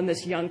helpful in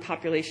this young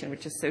population,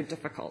 which is so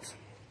difficult.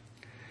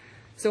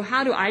 So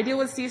how do I deal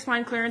with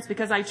C-spine clearance?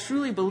 Because I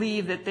truly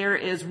believe that there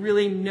is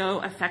really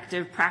no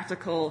effective,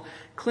 practical,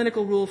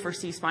 clinical rule for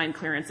C-spine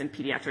clearance in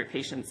pediatric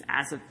patients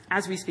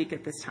as we speak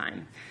at this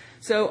time.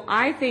 So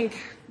I think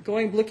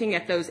looking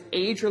at those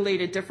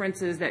age-related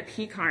differences that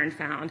PCARN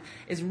found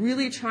is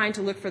really trying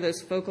to look for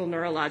those focal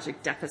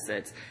neurologic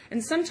deficits.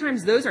 And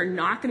sometimes those are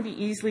not going to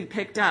be easily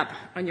picked up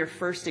on your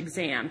first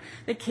exam.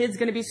 The kid's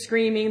going to be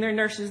screaming, their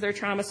nurses, their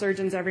trauma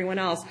surgeons, everyone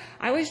else.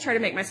 I always try to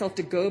make myself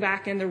to go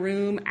back in the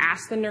room,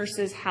 ask the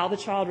nurses how the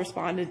child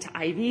responded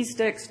to IV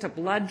sticks, to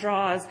blood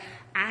draws,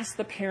 ask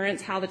the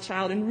parents how the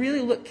child, and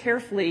really look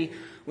carefully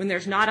when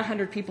there's not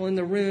 100 people in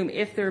the room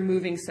if they're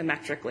moving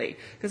symmetrically.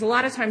 Because a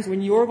lot of times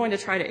when you're going to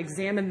try to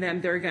examine them,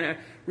 they're going to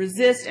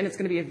resist, and it's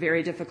going to be a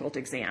very difficult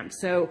exam.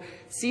 So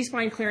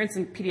C-spine clearance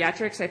in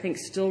pediatrics, I think,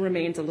 still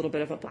remains a little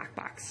bit of a black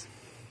box.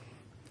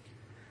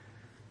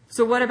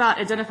 So what about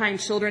identifying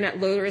children at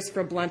low risk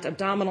for blunt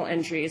abdominal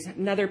injuries?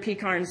 Another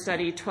PCARN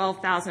study,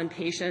 12,000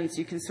 patients.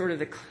 You can sort of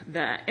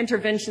the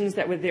interventions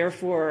that would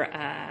therefore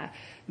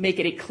make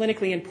it a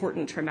clinically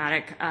important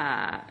traumatic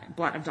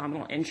blunt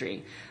abdominal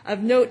injury.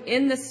 Of note,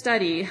 in the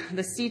study,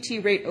 the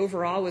CT rate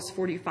overall was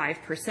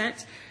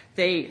 45%.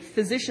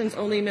 Physicians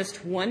only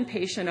missed one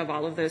patient of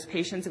all of those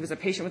patients. It was a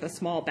patient with a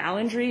small bowel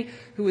injury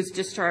who was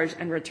discharged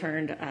and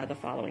returned the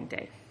following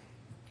day.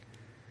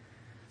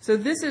 So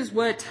this is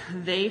what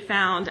they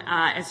found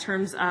as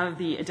terms of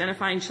the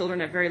identifying children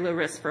at very low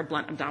risk for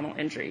blunt abdominal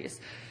injuries.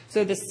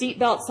 So the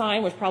seatbelt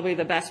sign was probably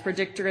the best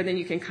predictor, and then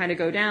you can kind of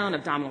go down.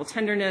 Abdominal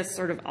tenderness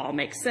sort of all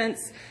makes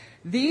sense.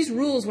 These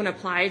rules, when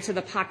applied to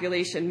the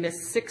population,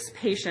 missed 6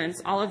 patients.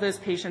 All of those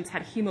patients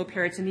had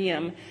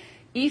hemoperitoneum.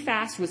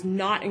 EFAST was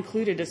not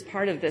included as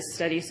part of this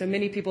study, so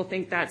many people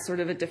think that's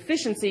sort of a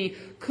deficiency.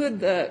 Could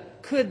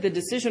the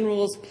decision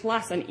rules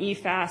plus an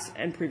EFAST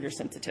improve your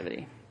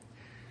sensitivity?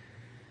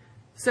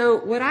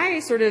 So what I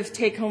sort of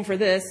take home for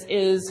this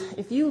is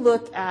if you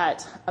look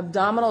at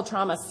abdominal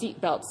trauma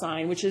seatbelt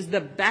sign, which is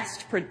the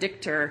best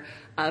predictor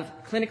of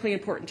clinically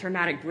important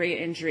traumatic brain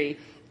injury,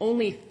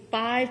 only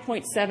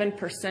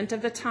 5.7%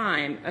 of the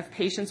time of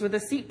patients with a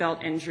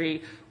seatbelt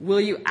injury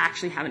will you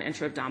actually have an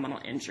intra-abdominal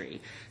injury.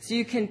 So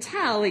you can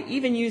tell that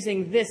even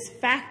using this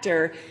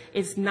factor,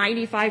 it's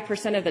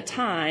 95% of the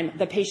time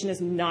the patient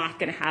is not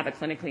going to have a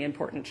clinically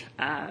important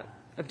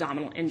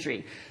abdominal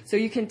injury. So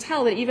you can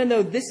tell that even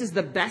though this is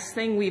the best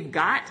thing we've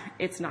got,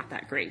 it's not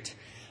that great.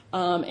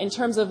 In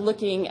terms of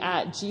looking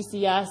at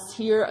GCS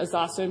here is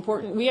also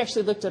important. We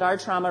actually looked at our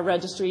trauma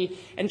registry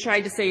and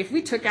tried to say if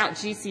we took out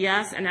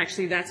GCS, and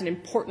actually that's an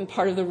important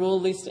part of the rule,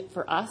 at least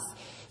for us.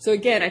 So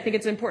again, I think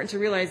it's important to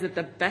realize that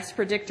the best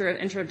predictor of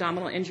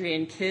intra-abdominal injury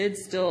in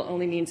kids still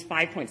only means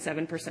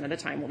 5.7% of the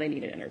time will they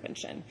need an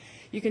intervention.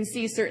 You can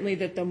see certainly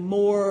that the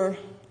more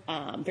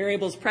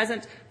variables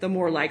present, the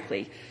more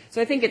likely.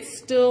 So I think it's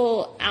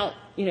still out,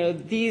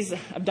 these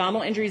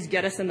abdominal injuries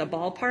get us in the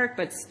ballpark,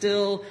 but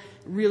still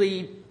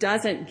really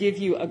doesn't give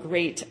you a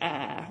great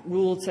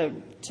rule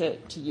to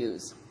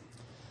use.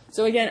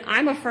 So again,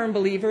 I'm a firm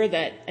believer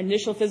that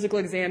initial physical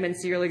exam and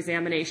serial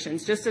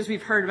examinations, just as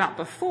we've heard about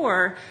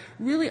before,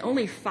 really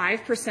only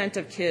 5%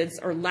 of kids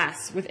or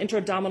less with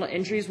intra-abdominal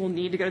injuries will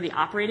need to go to the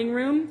operating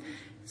room.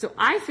 So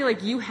I feel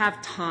like you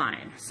have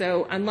time.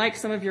 So unlike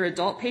some of your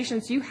adult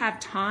patients, you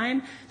have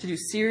time to do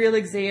serial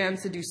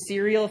exams, to do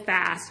serial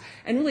fast,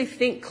 and really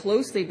think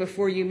closely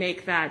before you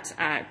make that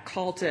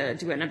call to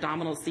do an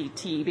abdominal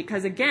CT.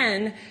 Because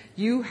again,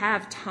 you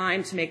have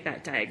time to make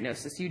that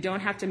diagnosis. You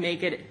don't have to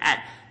make it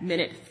at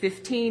minute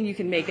 15. You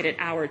can make it at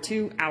hour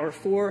 2, hour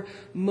 4.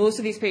 Most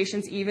of these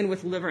patients, even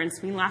with liver and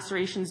spleen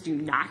lacerations, do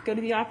not go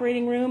to the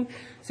operating room.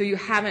 So you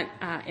haven't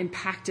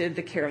impacted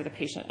the care of the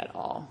patient at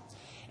all.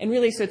 And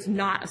really, so it's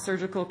not a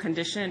surgical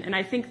condition. And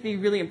I think the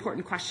really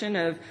important question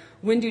of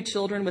when do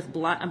children with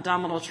blunt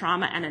abdominal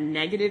trauma and a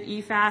negative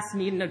EFAS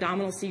need an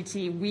abdominal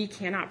CT, we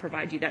cannot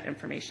provide you that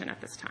information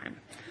at this time.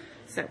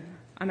 So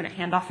I'm going to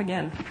hand off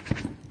again.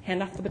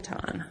 Hand off the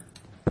baton.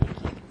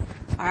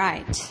 All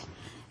right.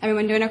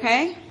 Everyone doing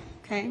okay?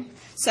 Okay.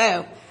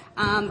 So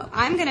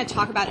I'm going to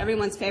talk about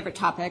everyone's favorite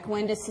topic,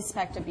 when to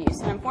suspect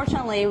abuse. And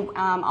unfortunately,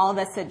 all of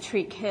us that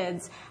treat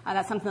kids,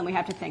 that's something that we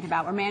have to think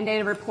about. We're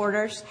mandated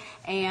reporters,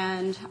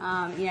 and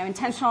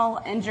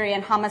intentional injury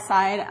and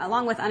homicide,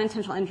 along with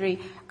unintentional injury,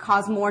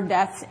 cause more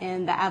deaths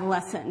in the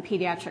adolescent and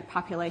pediatric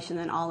population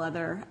than all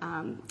other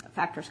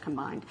factors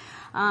combined.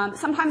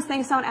 Sometimes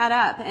things don't add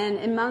up, and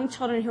among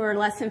children who are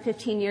less than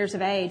 15 years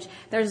of age,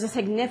 there's a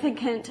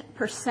significant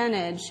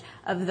percentage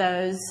of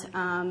those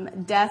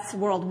deaths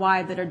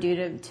worldwide that are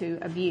due to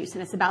abuse,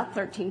 and it's about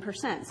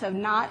 13%. So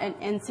not an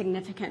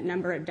insignificant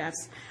number of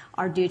deaths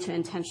are due to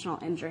intentional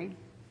injury.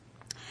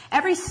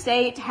 Every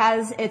state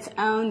has its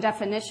own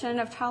definition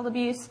of child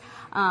abuse,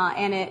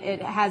 and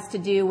it has to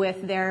do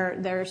with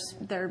their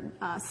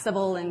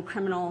civil and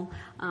criminal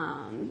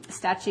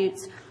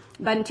statutes.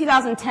 But in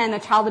 2010, the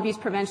Child Abuse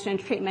Prevention and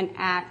Treatment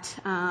Act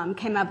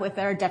came up with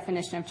their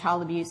definition of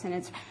child abuse, and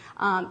it's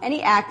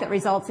any act that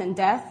results in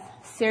death,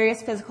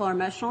 serious physical or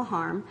emotional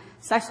harm,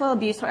 sexual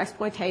abuse or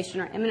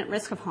exploitation, or imminent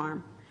risk of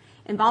harm,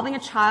 involving a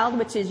child,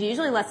 which is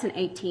usually less than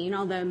 18,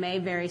 although may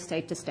vary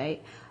state to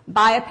state,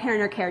 by a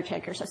parent or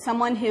caretaker. So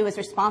someone who is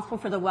responsible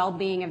for the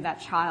well-being of that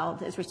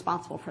child is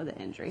responsible for the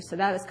injury. So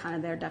that is kind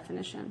of their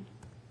definition.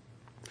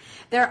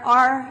 There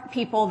are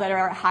people that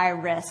are at high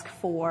risk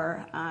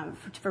for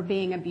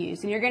being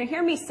abused. And you're going to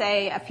hear me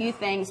say a few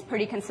things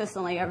pretty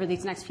consistently over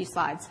these next few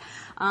slides.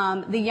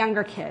 The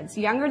younger kids,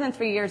 younger than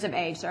 3 years of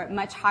age, are at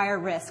much higher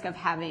risk of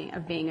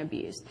being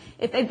abused.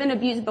 If they've been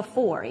abused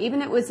before, even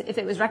if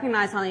it was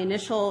recognized on the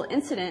initial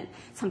incident,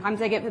 sometimes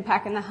they get put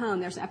back in the home.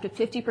 There's up to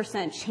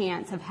 50%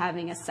 chance of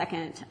having a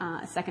second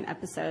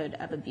episode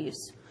of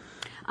abuse.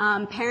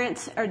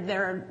 Parents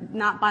they're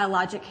not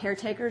biologic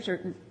caretakers,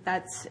 or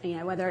that's,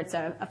 whether it's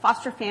a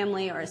foster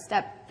family or a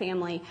step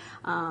family,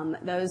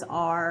 those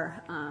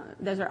are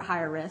at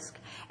higher risk.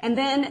 And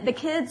then the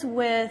kids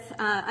with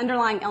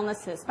underlying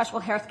illnesses, special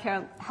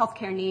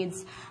healthcare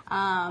needs,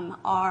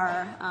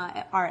 are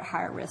at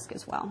higher risk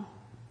as well.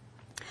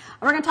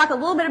 We're going to talk a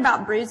little bit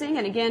about bruising,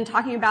 and again,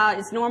 talking about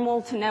it's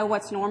normal to know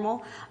what's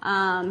normal.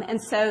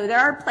 And so there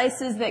are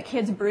places that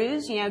kids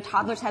bruise.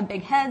 Toddlers have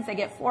big heads; they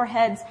get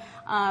foreheads,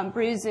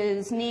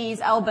 bruises,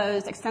 knees,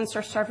 elbows,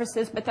 extensor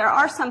surfaces. But there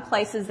are some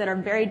places that are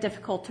very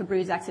difficult to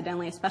bruise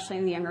accidentally, especially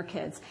in the younger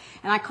kids.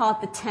 And I call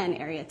it the TEN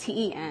area,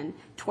 T-E-N,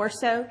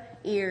 torso,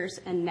 ears,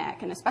 and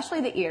neck. And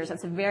especially the ears,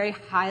 that's very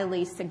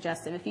highly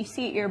suggestive. If you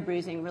see ear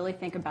bruising, really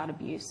think about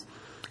abuse.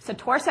 So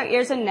torso,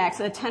 ears, and neck,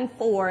 so the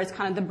 10-4 is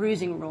kind of the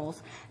bruising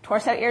rules.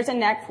 Torso, ears, and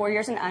neck, 4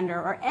 years and under,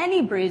 or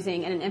any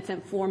bruising in an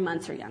infant 4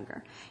 months or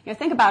younger.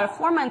 Think about a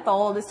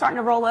 4-month-old is starting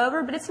to roll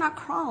over, but it's not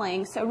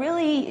crawling, so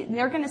really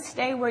they're going to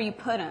stay where you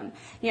put them.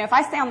 If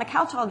I stay on the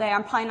couch all day,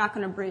 I'm probably not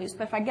going to bruise,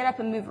 but if I get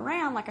up and move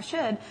around like I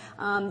should,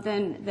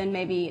 then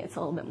maybe it's a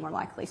little bit more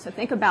likely. So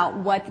think about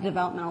what the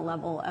developmental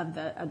level of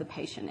the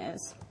patient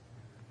is.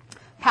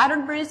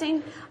 Pattern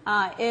bruising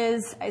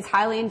is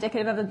highly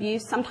indicative of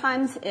abuse.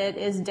 Sometimes it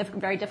is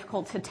very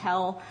difficult to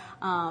tell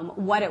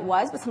what it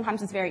was, but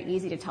sometimes it's very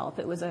easy to tell if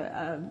it was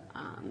a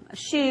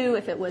shoe,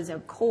 if it was a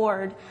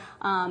cord.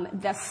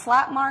 The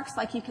slap marks,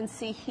 like you can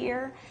see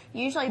here,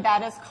 usually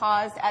that is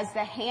caused as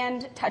the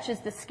hand touches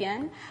the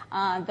skin.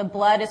 The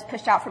blood is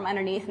pushed out from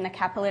underneath and the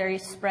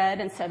capillaries spread,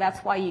 and so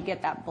that's why you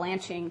get that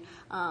blanching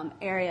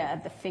area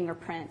of the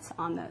fingerprints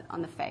on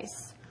the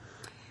face.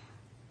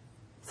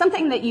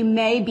 Something that you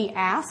may be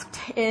asked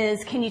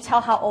is, can you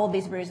tell how old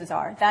these bruises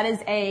are? That is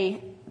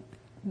a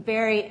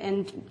very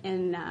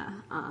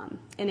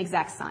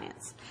inexact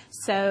science.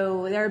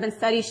 So there have been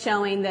studies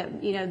showing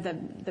that, you know,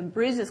 the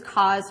bruises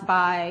caused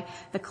by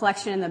the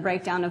collection and the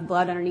breakdown of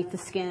blood underneath the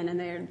skin, and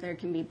there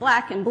can be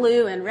black and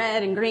blue and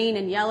red and green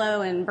and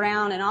yellow and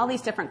brown and all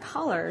these different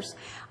colors,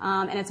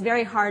 and it's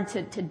very hard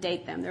to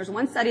date them. There's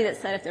one study that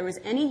said if there was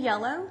any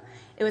yellow,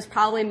 it was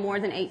probably more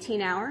than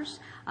 18 hours.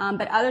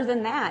 But other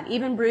than that,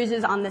 even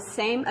bruises of the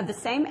same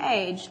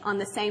age on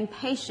the same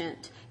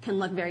patient can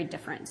look very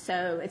different.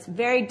 So it's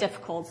very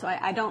difficult. So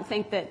I don't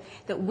think that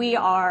we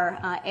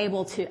are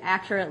able to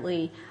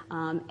accurately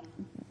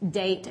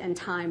date and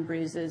time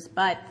bruises.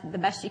 But the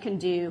best you can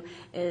do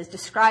is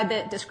describe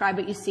it, describe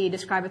what you see,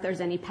 describe if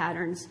there's any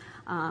patterns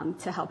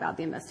to help out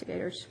the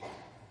investigators.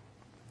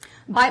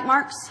 Bite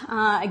marks,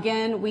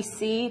 again, we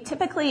see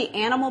typically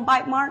animal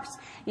bite marks.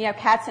 You know,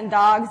 cats and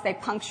dogs, they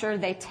puncture,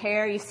 they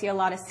tear. You see a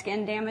lot of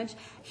skin damage.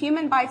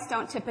 Human bites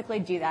don't typically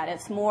do that.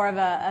 It's more of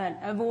a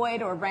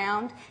ovoid or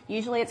round.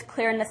 Usually it's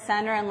clear in the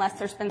center unless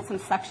there's been some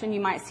suction.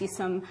 You might see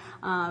some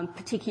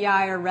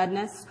petechiae or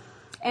redness.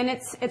 And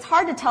it's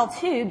hard to tell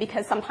too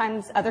because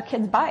sometimes other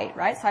kids bite,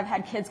 right? So I've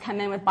had kids come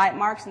in with bite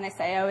marks and they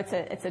say, oh,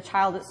 it's a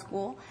child at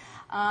school.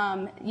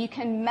 You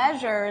can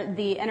measure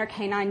the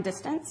intercanine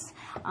distance.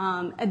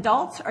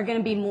 Adults are going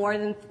to be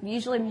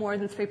usually more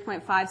than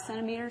 3.5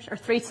 centimeters or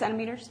 3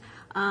 centimeters.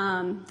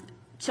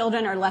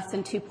 Children are less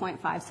than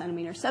 2.5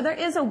 centimeters. So there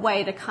is a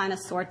way to kind of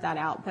sort that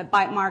out, but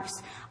bite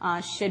marks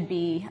should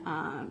be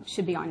on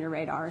your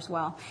radar as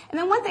well. And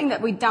then one thing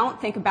that we don't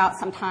think about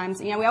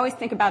sometimes, you know, we always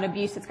think about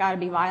abuse that's got to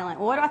be violent.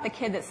 Well, what about the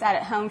kid that sat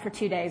at home for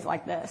 2 days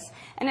like this?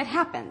 And it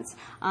happens.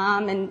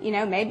 And, you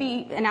know,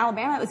 maybe in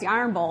Alabama it was the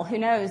Iron Bowl. Who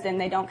knows? Then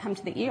they don't come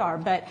to the ER.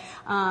 But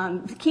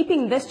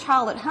keeping this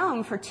child at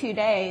home for 2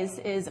 days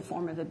is a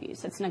form of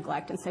abuse. It's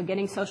neglect. And so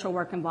getting social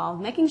work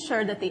involved, making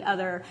sure that the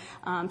other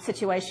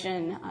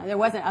situation, there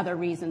wasn't other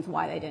reasons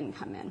why they didn't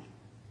come in.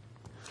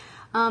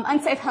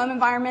 Unsafe home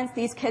environments,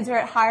 these kids are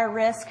at higher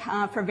risk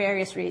for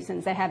various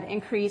reasons. They have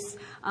increased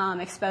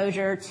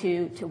exposure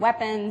to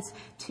weapons,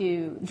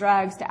 to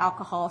drugs, to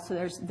alcohol, so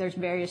there's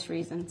various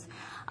reasons.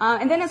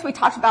 And then as we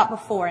talked about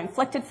before,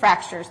 inflicted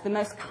fractures. The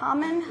most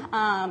common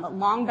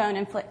long bone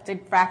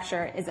inflicted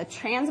fracture is a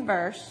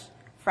transverse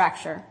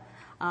fracture.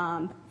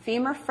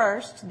 Femur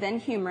first, then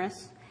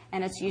humerus,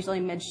 and it's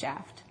usually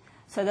mid-shaft.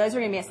 So those are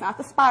going to be, it's not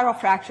the spiral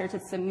fractures,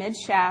 it's the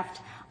mid-shaft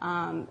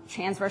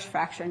transverse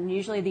fracture, and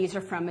usually these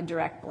are from a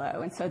direct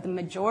blow. And so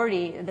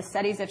the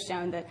studies have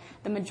shown that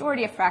the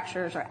majority of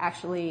fractures are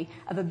actually,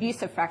 of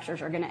abusive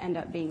fractures, are going to end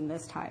up being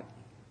this type.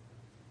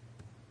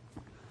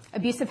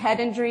 Abusive head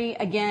injury,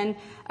 again,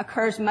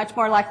 occurs much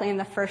more likely in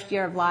the first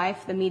year of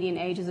life. The median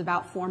age is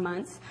about 4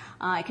 months.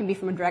 It can be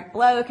from a direct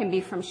blow, it can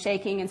be from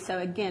shaking, and so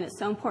again, it's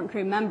so important to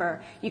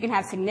remember you can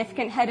have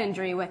significant head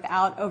injury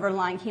without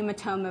overlying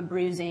hematoma,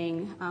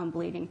 bruising,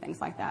 bleeding,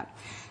 things like that.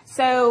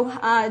 So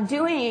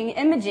doing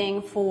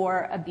imaging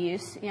for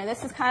abuse, you know,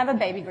 this is kind of a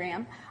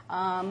babygram,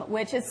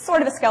 which is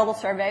sort of a skeletal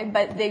survey,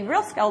 but the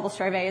real skeletal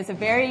survey is a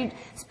very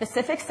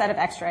specific set of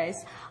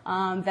x-rays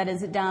that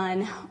is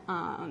done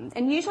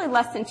and usually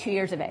less than 2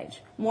 years of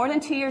age. More than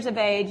 2 years of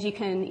age, you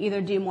can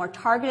either do more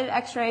targeted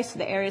x-rays to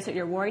the areas that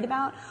you're worried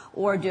about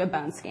or do a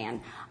bone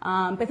scan.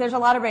 But there's a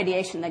lot of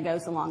radiation that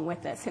goes along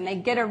with this. And they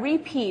get a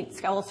repeat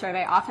skeletal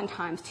survey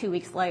oftentimes 2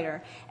 weeks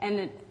later.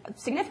 And a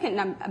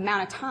significant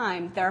amount of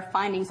time, there are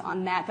findings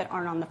on that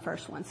aren't on the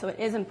first one. So it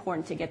is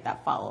important to get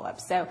that follow-up.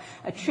 So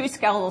a true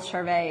skeletal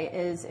survey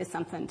is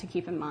something to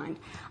keep in mind.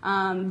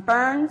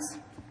 Burns.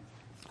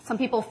 Some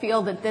people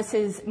feel that this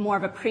is more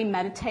of a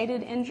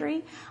premeditated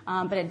injury,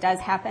 but it does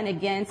happen.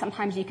 Again,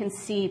 sometimes you can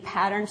see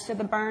patterns to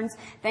the burns,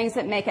 things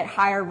that make it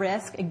higher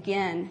risk.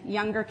 Again,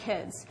 younger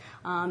kids.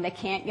 They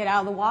can't get out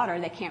of the water.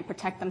 They can't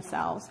protect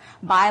themselves.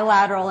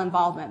 Bilateral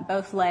involvement,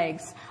 both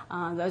legs.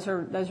 Those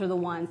are the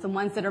ones. The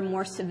ones that are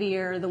more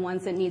severe, the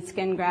ones that need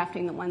skin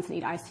grafting, the ones that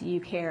need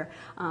ICU care,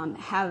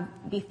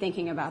 be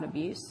thinking about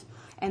abuse.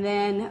 And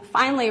then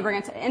finally, we're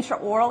going to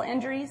intraoral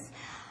injuries.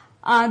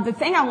 The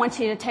thing I want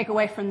you to take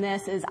away from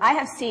this is I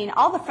have seen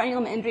all the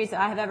frenulum injuries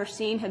that I have ever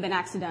seen have been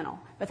accidental,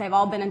 but they've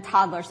all been in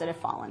toddlers that have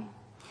fallen.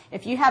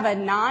 If you have a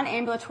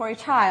non-ambulatory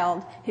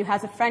child who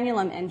has a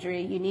frenulum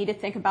injury, you need to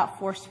think about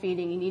force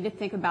feeding. You need to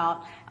think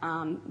about,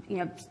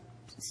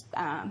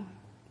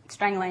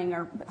 strangling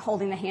or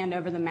holding the hand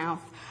over the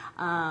mouth,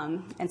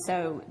 and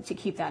so to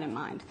keep that in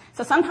mind.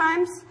 So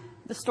sometimes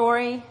the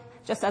story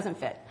just doesn't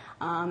fit.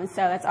 And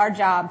so it's our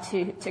job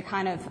to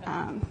kind of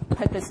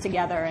put this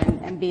together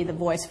and be the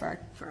voice for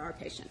our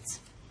patients.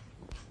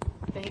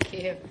 Thank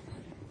you.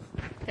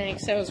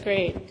 Thanks. That was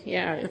great.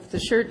 Yeah, if the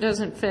shirt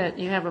doesn't fit,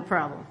 you have a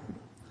problem.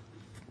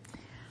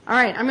 All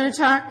right, I'm going to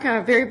talk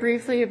very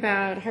briefly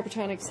about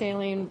hypertonic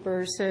saline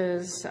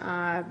versus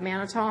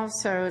mannitol.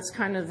 So it's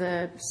kind of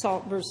the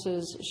salt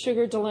versus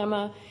sugar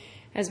dilemma.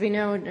 As we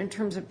know, in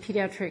terms of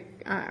pediatric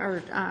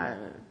or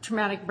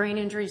traumatic brain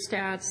injury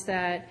stats,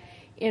 that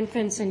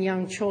infants and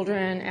young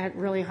children at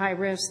really high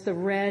risk, the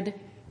red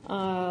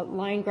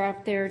line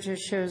graph there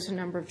just shows the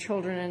number of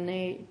children, and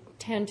they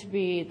tend to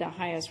be the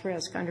highest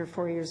risk under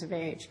 4 years of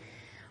age.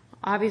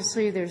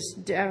 Obviously, there's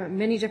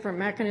many different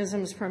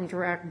mechanisms from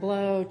direct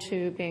blow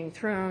to being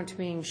thrown to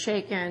being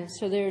shaken.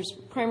 So there's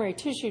primary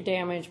tissue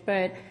damage,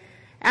 but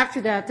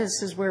after that,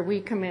 this is where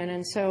we come in.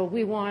 And so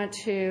we want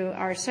to,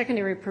 our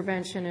secondary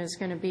prevention is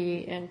going to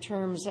be in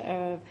terms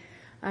of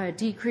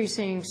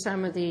decreasing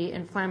some of the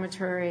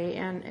inflammatory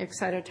and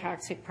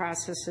excitotoxic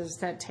processes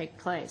that take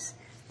place.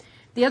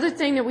 The other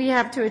thing that we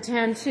have to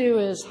attend to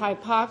is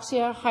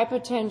hypoxia,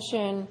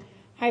 hypotension,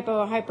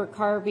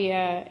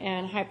 hypercarbia,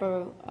 and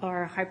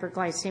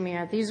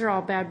hyperglycemia. These are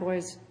all bad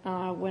boys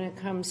when it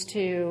comes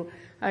to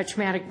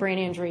traumatic brain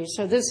injury.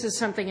 So this is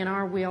something in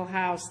our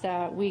wheelhouse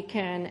that we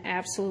can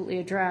absolutely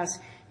address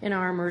in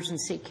our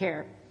emergency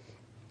care.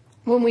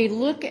 When we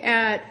look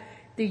at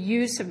the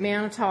use of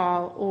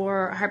mannitol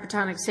or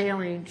hypertonic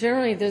saline,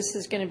 generally this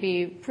is going to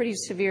be pretty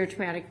severe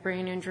traumatic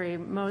brain injury.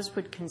 Most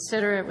would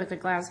consider it with a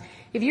glass.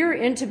 If you're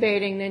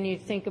intubating, then you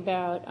think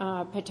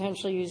about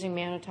potentially using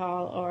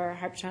mannitol or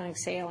hypertonic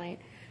saline.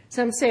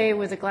 Some say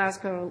with a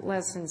Glasgow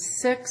less than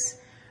 6,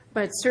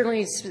 but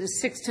certainly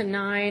 6 to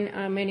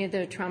 9, many of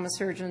the trauma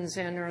surgeons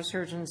and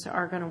neurosurgeons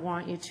are going to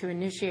want you to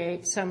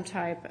initiate some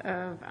type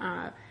of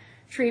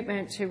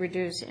treatment to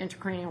reduce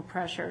intracranial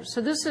pressure.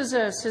 So this is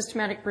a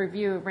systematic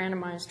review of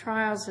randomized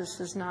trials. This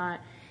is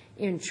not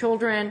in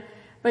children,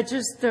 but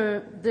just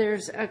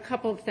there's a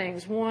couple of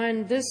things.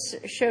 One, this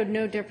showed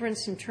no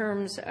difference in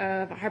terms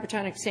of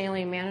hypertonic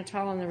saline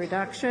mannitol and the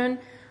reduction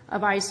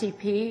of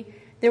ICP.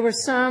 There were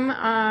some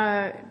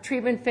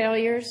treatment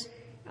failures,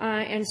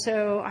 and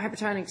so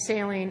hypertonic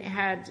saline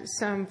had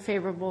some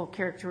favorable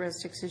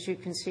characteristics, as you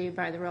can see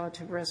by the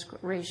relative risk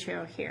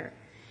ratio here.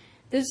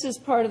 This is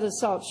part of the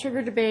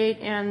salt-sugar debate,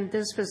 and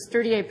this was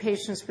 38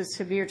 patients with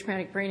severe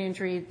traumatic brain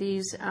injury.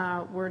 These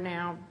were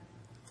now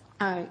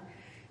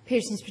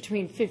patients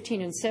between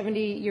 15 and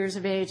 70 years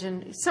of age.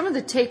 And some of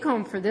the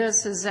take-home for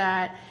this is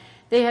that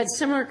they had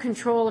similar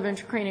control of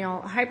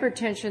intracranial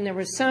hypertension. There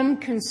was some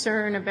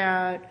concern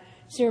about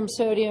serum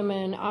sodium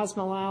and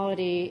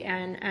osmolality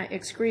and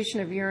excretion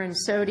of urine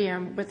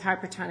sodium with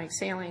hypertonic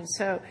saline.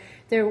 So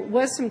there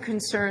was some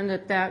concern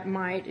that that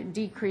might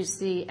decrease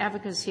the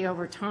efficacy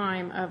over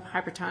time of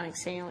hypertonic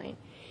saline.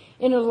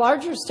 In a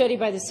larger study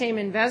by the same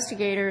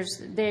investigators,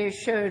 they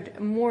showed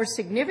more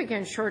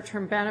significant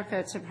short-term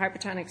benefits of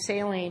hypertonic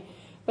saline,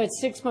 but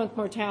 6-month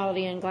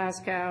mortality and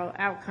Glasgow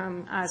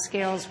outcome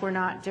scales were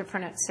not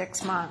different at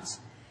 6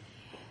 months.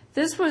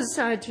 This was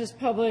just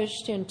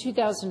published in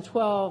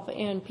 2012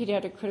 in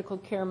Pediatric Critical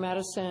Care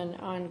Medicine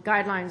on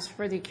guidelines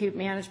for the acute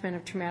management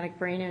of traumatic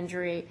brain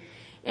injury.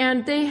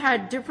 And they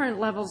had different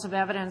levels of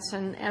evidence,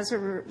 and as it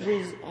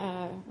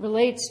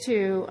relates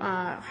to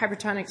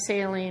hypertonic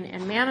saline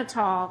and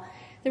mannitol,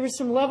 there was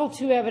some level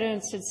 2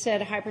 evidence that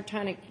said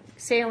hypertonic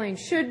saline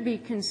should be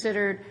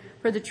considered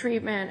for the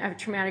treatment of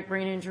traumatic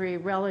brain injury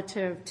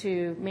relative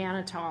to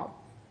mannitol.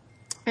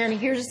 And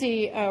here's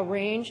the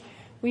range.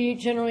 We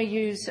generally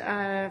use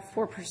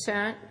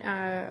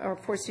 4% or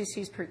 4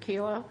 cc's per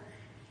kilo.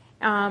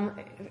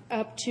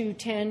 Up to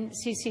 10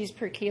 cc's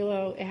per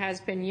kilo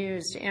has been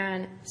used.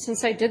 And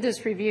since I did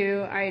this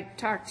review, I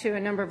talked to a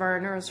number of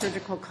our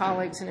neurosurgical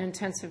colleagues and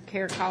intensive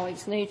care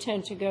colleagues, and they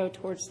tend to go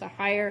towards the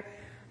higher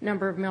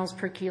number of mils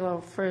per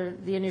kilo for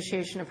the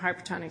initiation of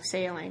hypertonic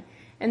saline.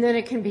 And then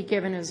it can be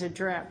given as a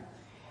drip.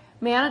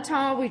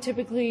 Mannitol, we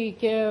typically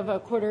give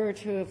 1/4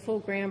 to a full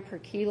gram per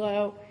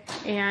kilo,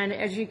 and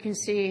as you can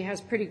see,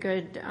 has pretty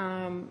good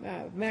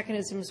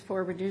mechanisms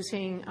for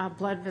reducing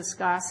blood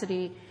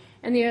viscosity.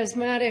 And the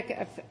osmotic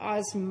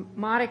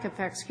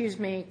effect,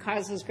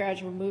 causes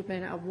gradual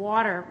movement of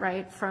water,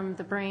 right, from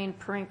the brain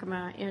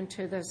parenchyma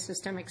into the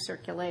systemic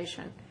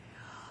circulation.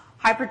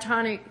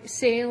 Hypertonic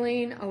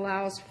saline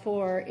allows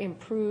for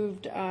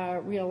improved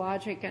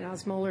rheologic and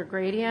osmolar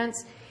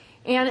gradients,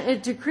 and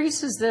it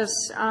decreases this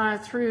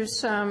through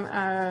some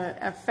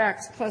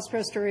effects, plus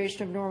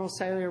restoration of normal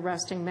cellular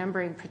resting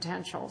membrane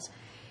potentials.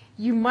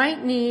 You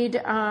might need,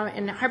 in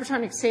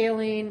hypertonic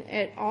saline,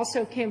 it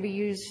also can be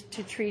used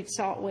to treat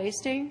salt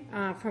wasting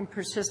from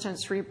persistent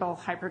cerebral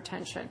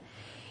hypertension.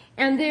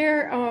 And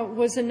there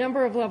was a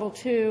number of level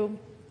 2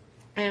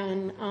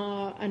 and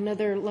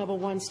another level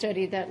 1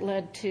 study that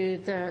led to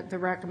the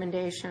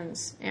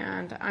recommendations.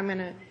 And I'm going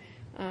to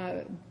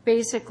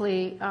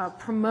basically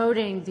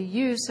promoting the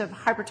use of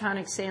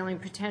hypertonic saline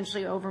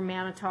potentially over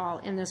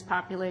mannitol in this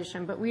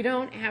population, but we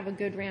don't have a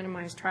good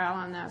randomized trial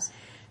on this.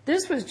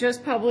 This was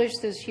just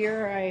published this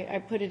year. I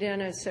put it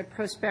in as a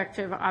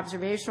prospective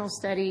observational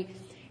study,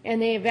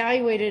 and they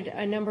evaluated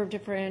a number of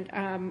different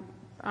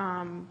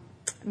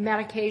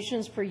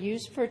medications for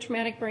use for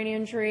traumatic brain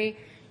injury,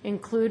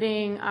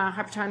 including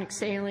hypertonic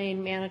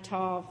saline,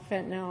 mannitol,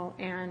 fentanyl,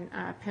 and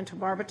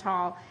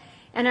pentobarbital.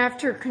 And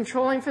after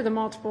controlling for the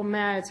multiple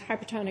meds,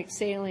 hypertonic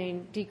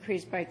saline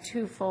decreased by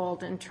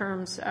 2-fold in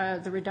terms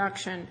of the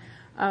reduction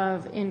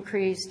of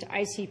increased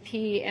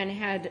ICP and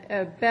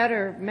had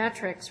better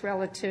metrics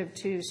relative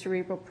to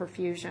cerebral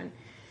perfusion.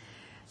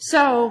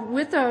 So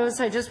with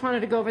those, I just wanted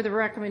to go over the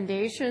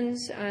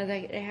recommendations.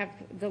 They have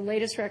the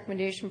latest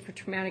recommendation for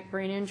traumatic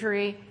brain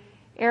injury,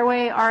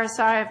 Airway,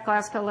 RSI of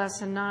Glasgow less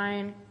than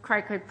 9,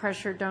 cricoid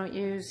pressure don't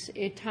use.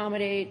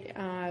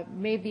 Etomidate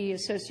may be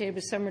associated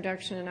with some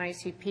reduction in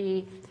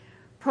ICP.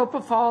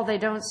 Propofol, they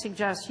don't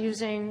suggest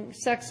using.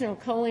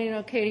 Succinylcholine,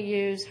 okay to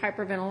use.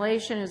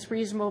 Hyperventilation is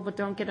reasonable, but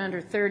don't get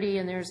under 30,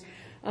 and there's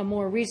a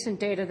more recent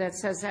data that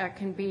says that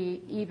can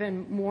be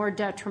even more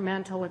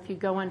detrimental if you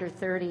go under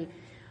 30.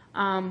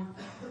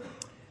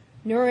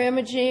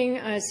 Neuroimaging,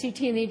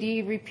 CT and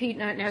ED, repeat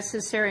not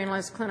necessary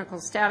unless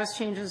clinical status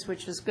changes,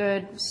 which is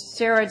good.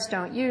 Steroids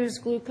don't use.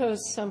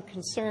 Glucose, some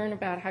concern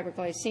about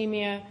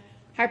hyperglycemia.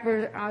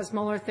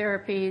 Hyperosmolar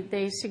therapy,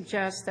 they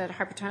suggest that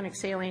hypertonic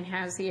saline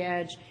has the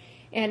edge.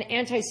 And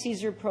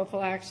anti-seizure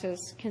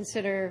prophylaxis,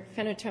 consider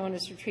phenytoin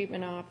as a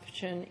treatment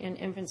option in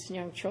infants and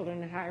young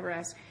children at high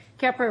risk.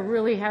 Keppra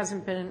really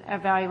hasn't been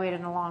evaluated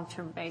on a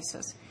long-term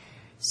basis.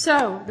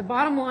 So the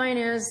bottom line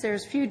is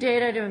there's few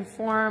data to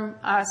inform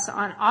us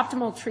on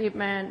optimal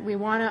treatment. We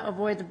want to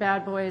avoid the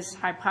bad boys,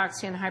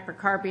 hypoxia and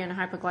hypercarbia and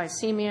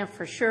hypoglycemia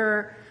for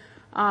sure.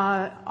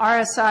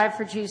 RSI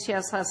for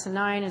GCS less than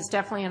 9 is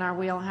definitely in our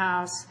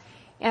wheelhouse.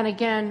 And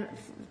again,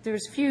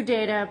 there's few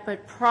data,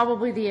 but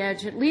probably the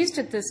edge, at least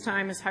at this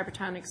time, is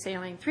hypertonic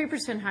saline.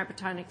 3%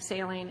 hypertonic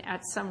saline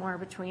at somewhere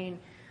between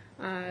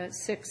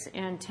 6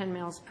 and 10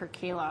 mils per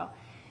kilo.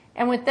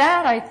 And with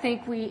that, I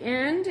think we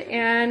end,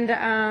 and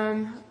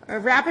a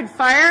rapid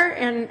fire,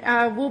 and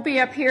we'll be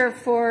up here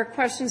for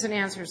questions and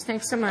answers.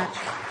 Thanks so much.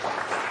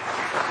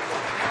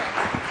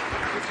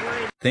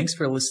 Thanks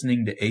for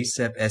listening to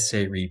ACEP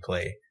Essay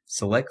Replay.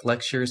 Select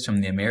lectures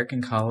from the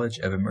American College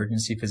of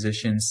Emergency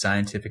Physicians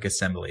Scientific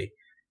Assembly.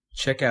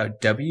 Check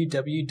out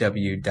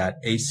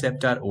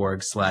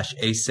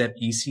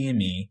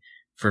www.acep.org/ACEPECME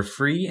for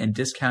free and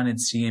discounted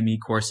CME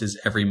courses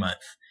every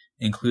month,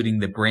 including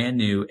the brand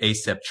new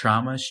ACEP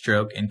Trauma,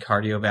 Stroke, and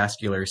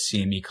Cardiovascular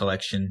CME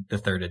Collection, the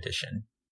 3rd edition.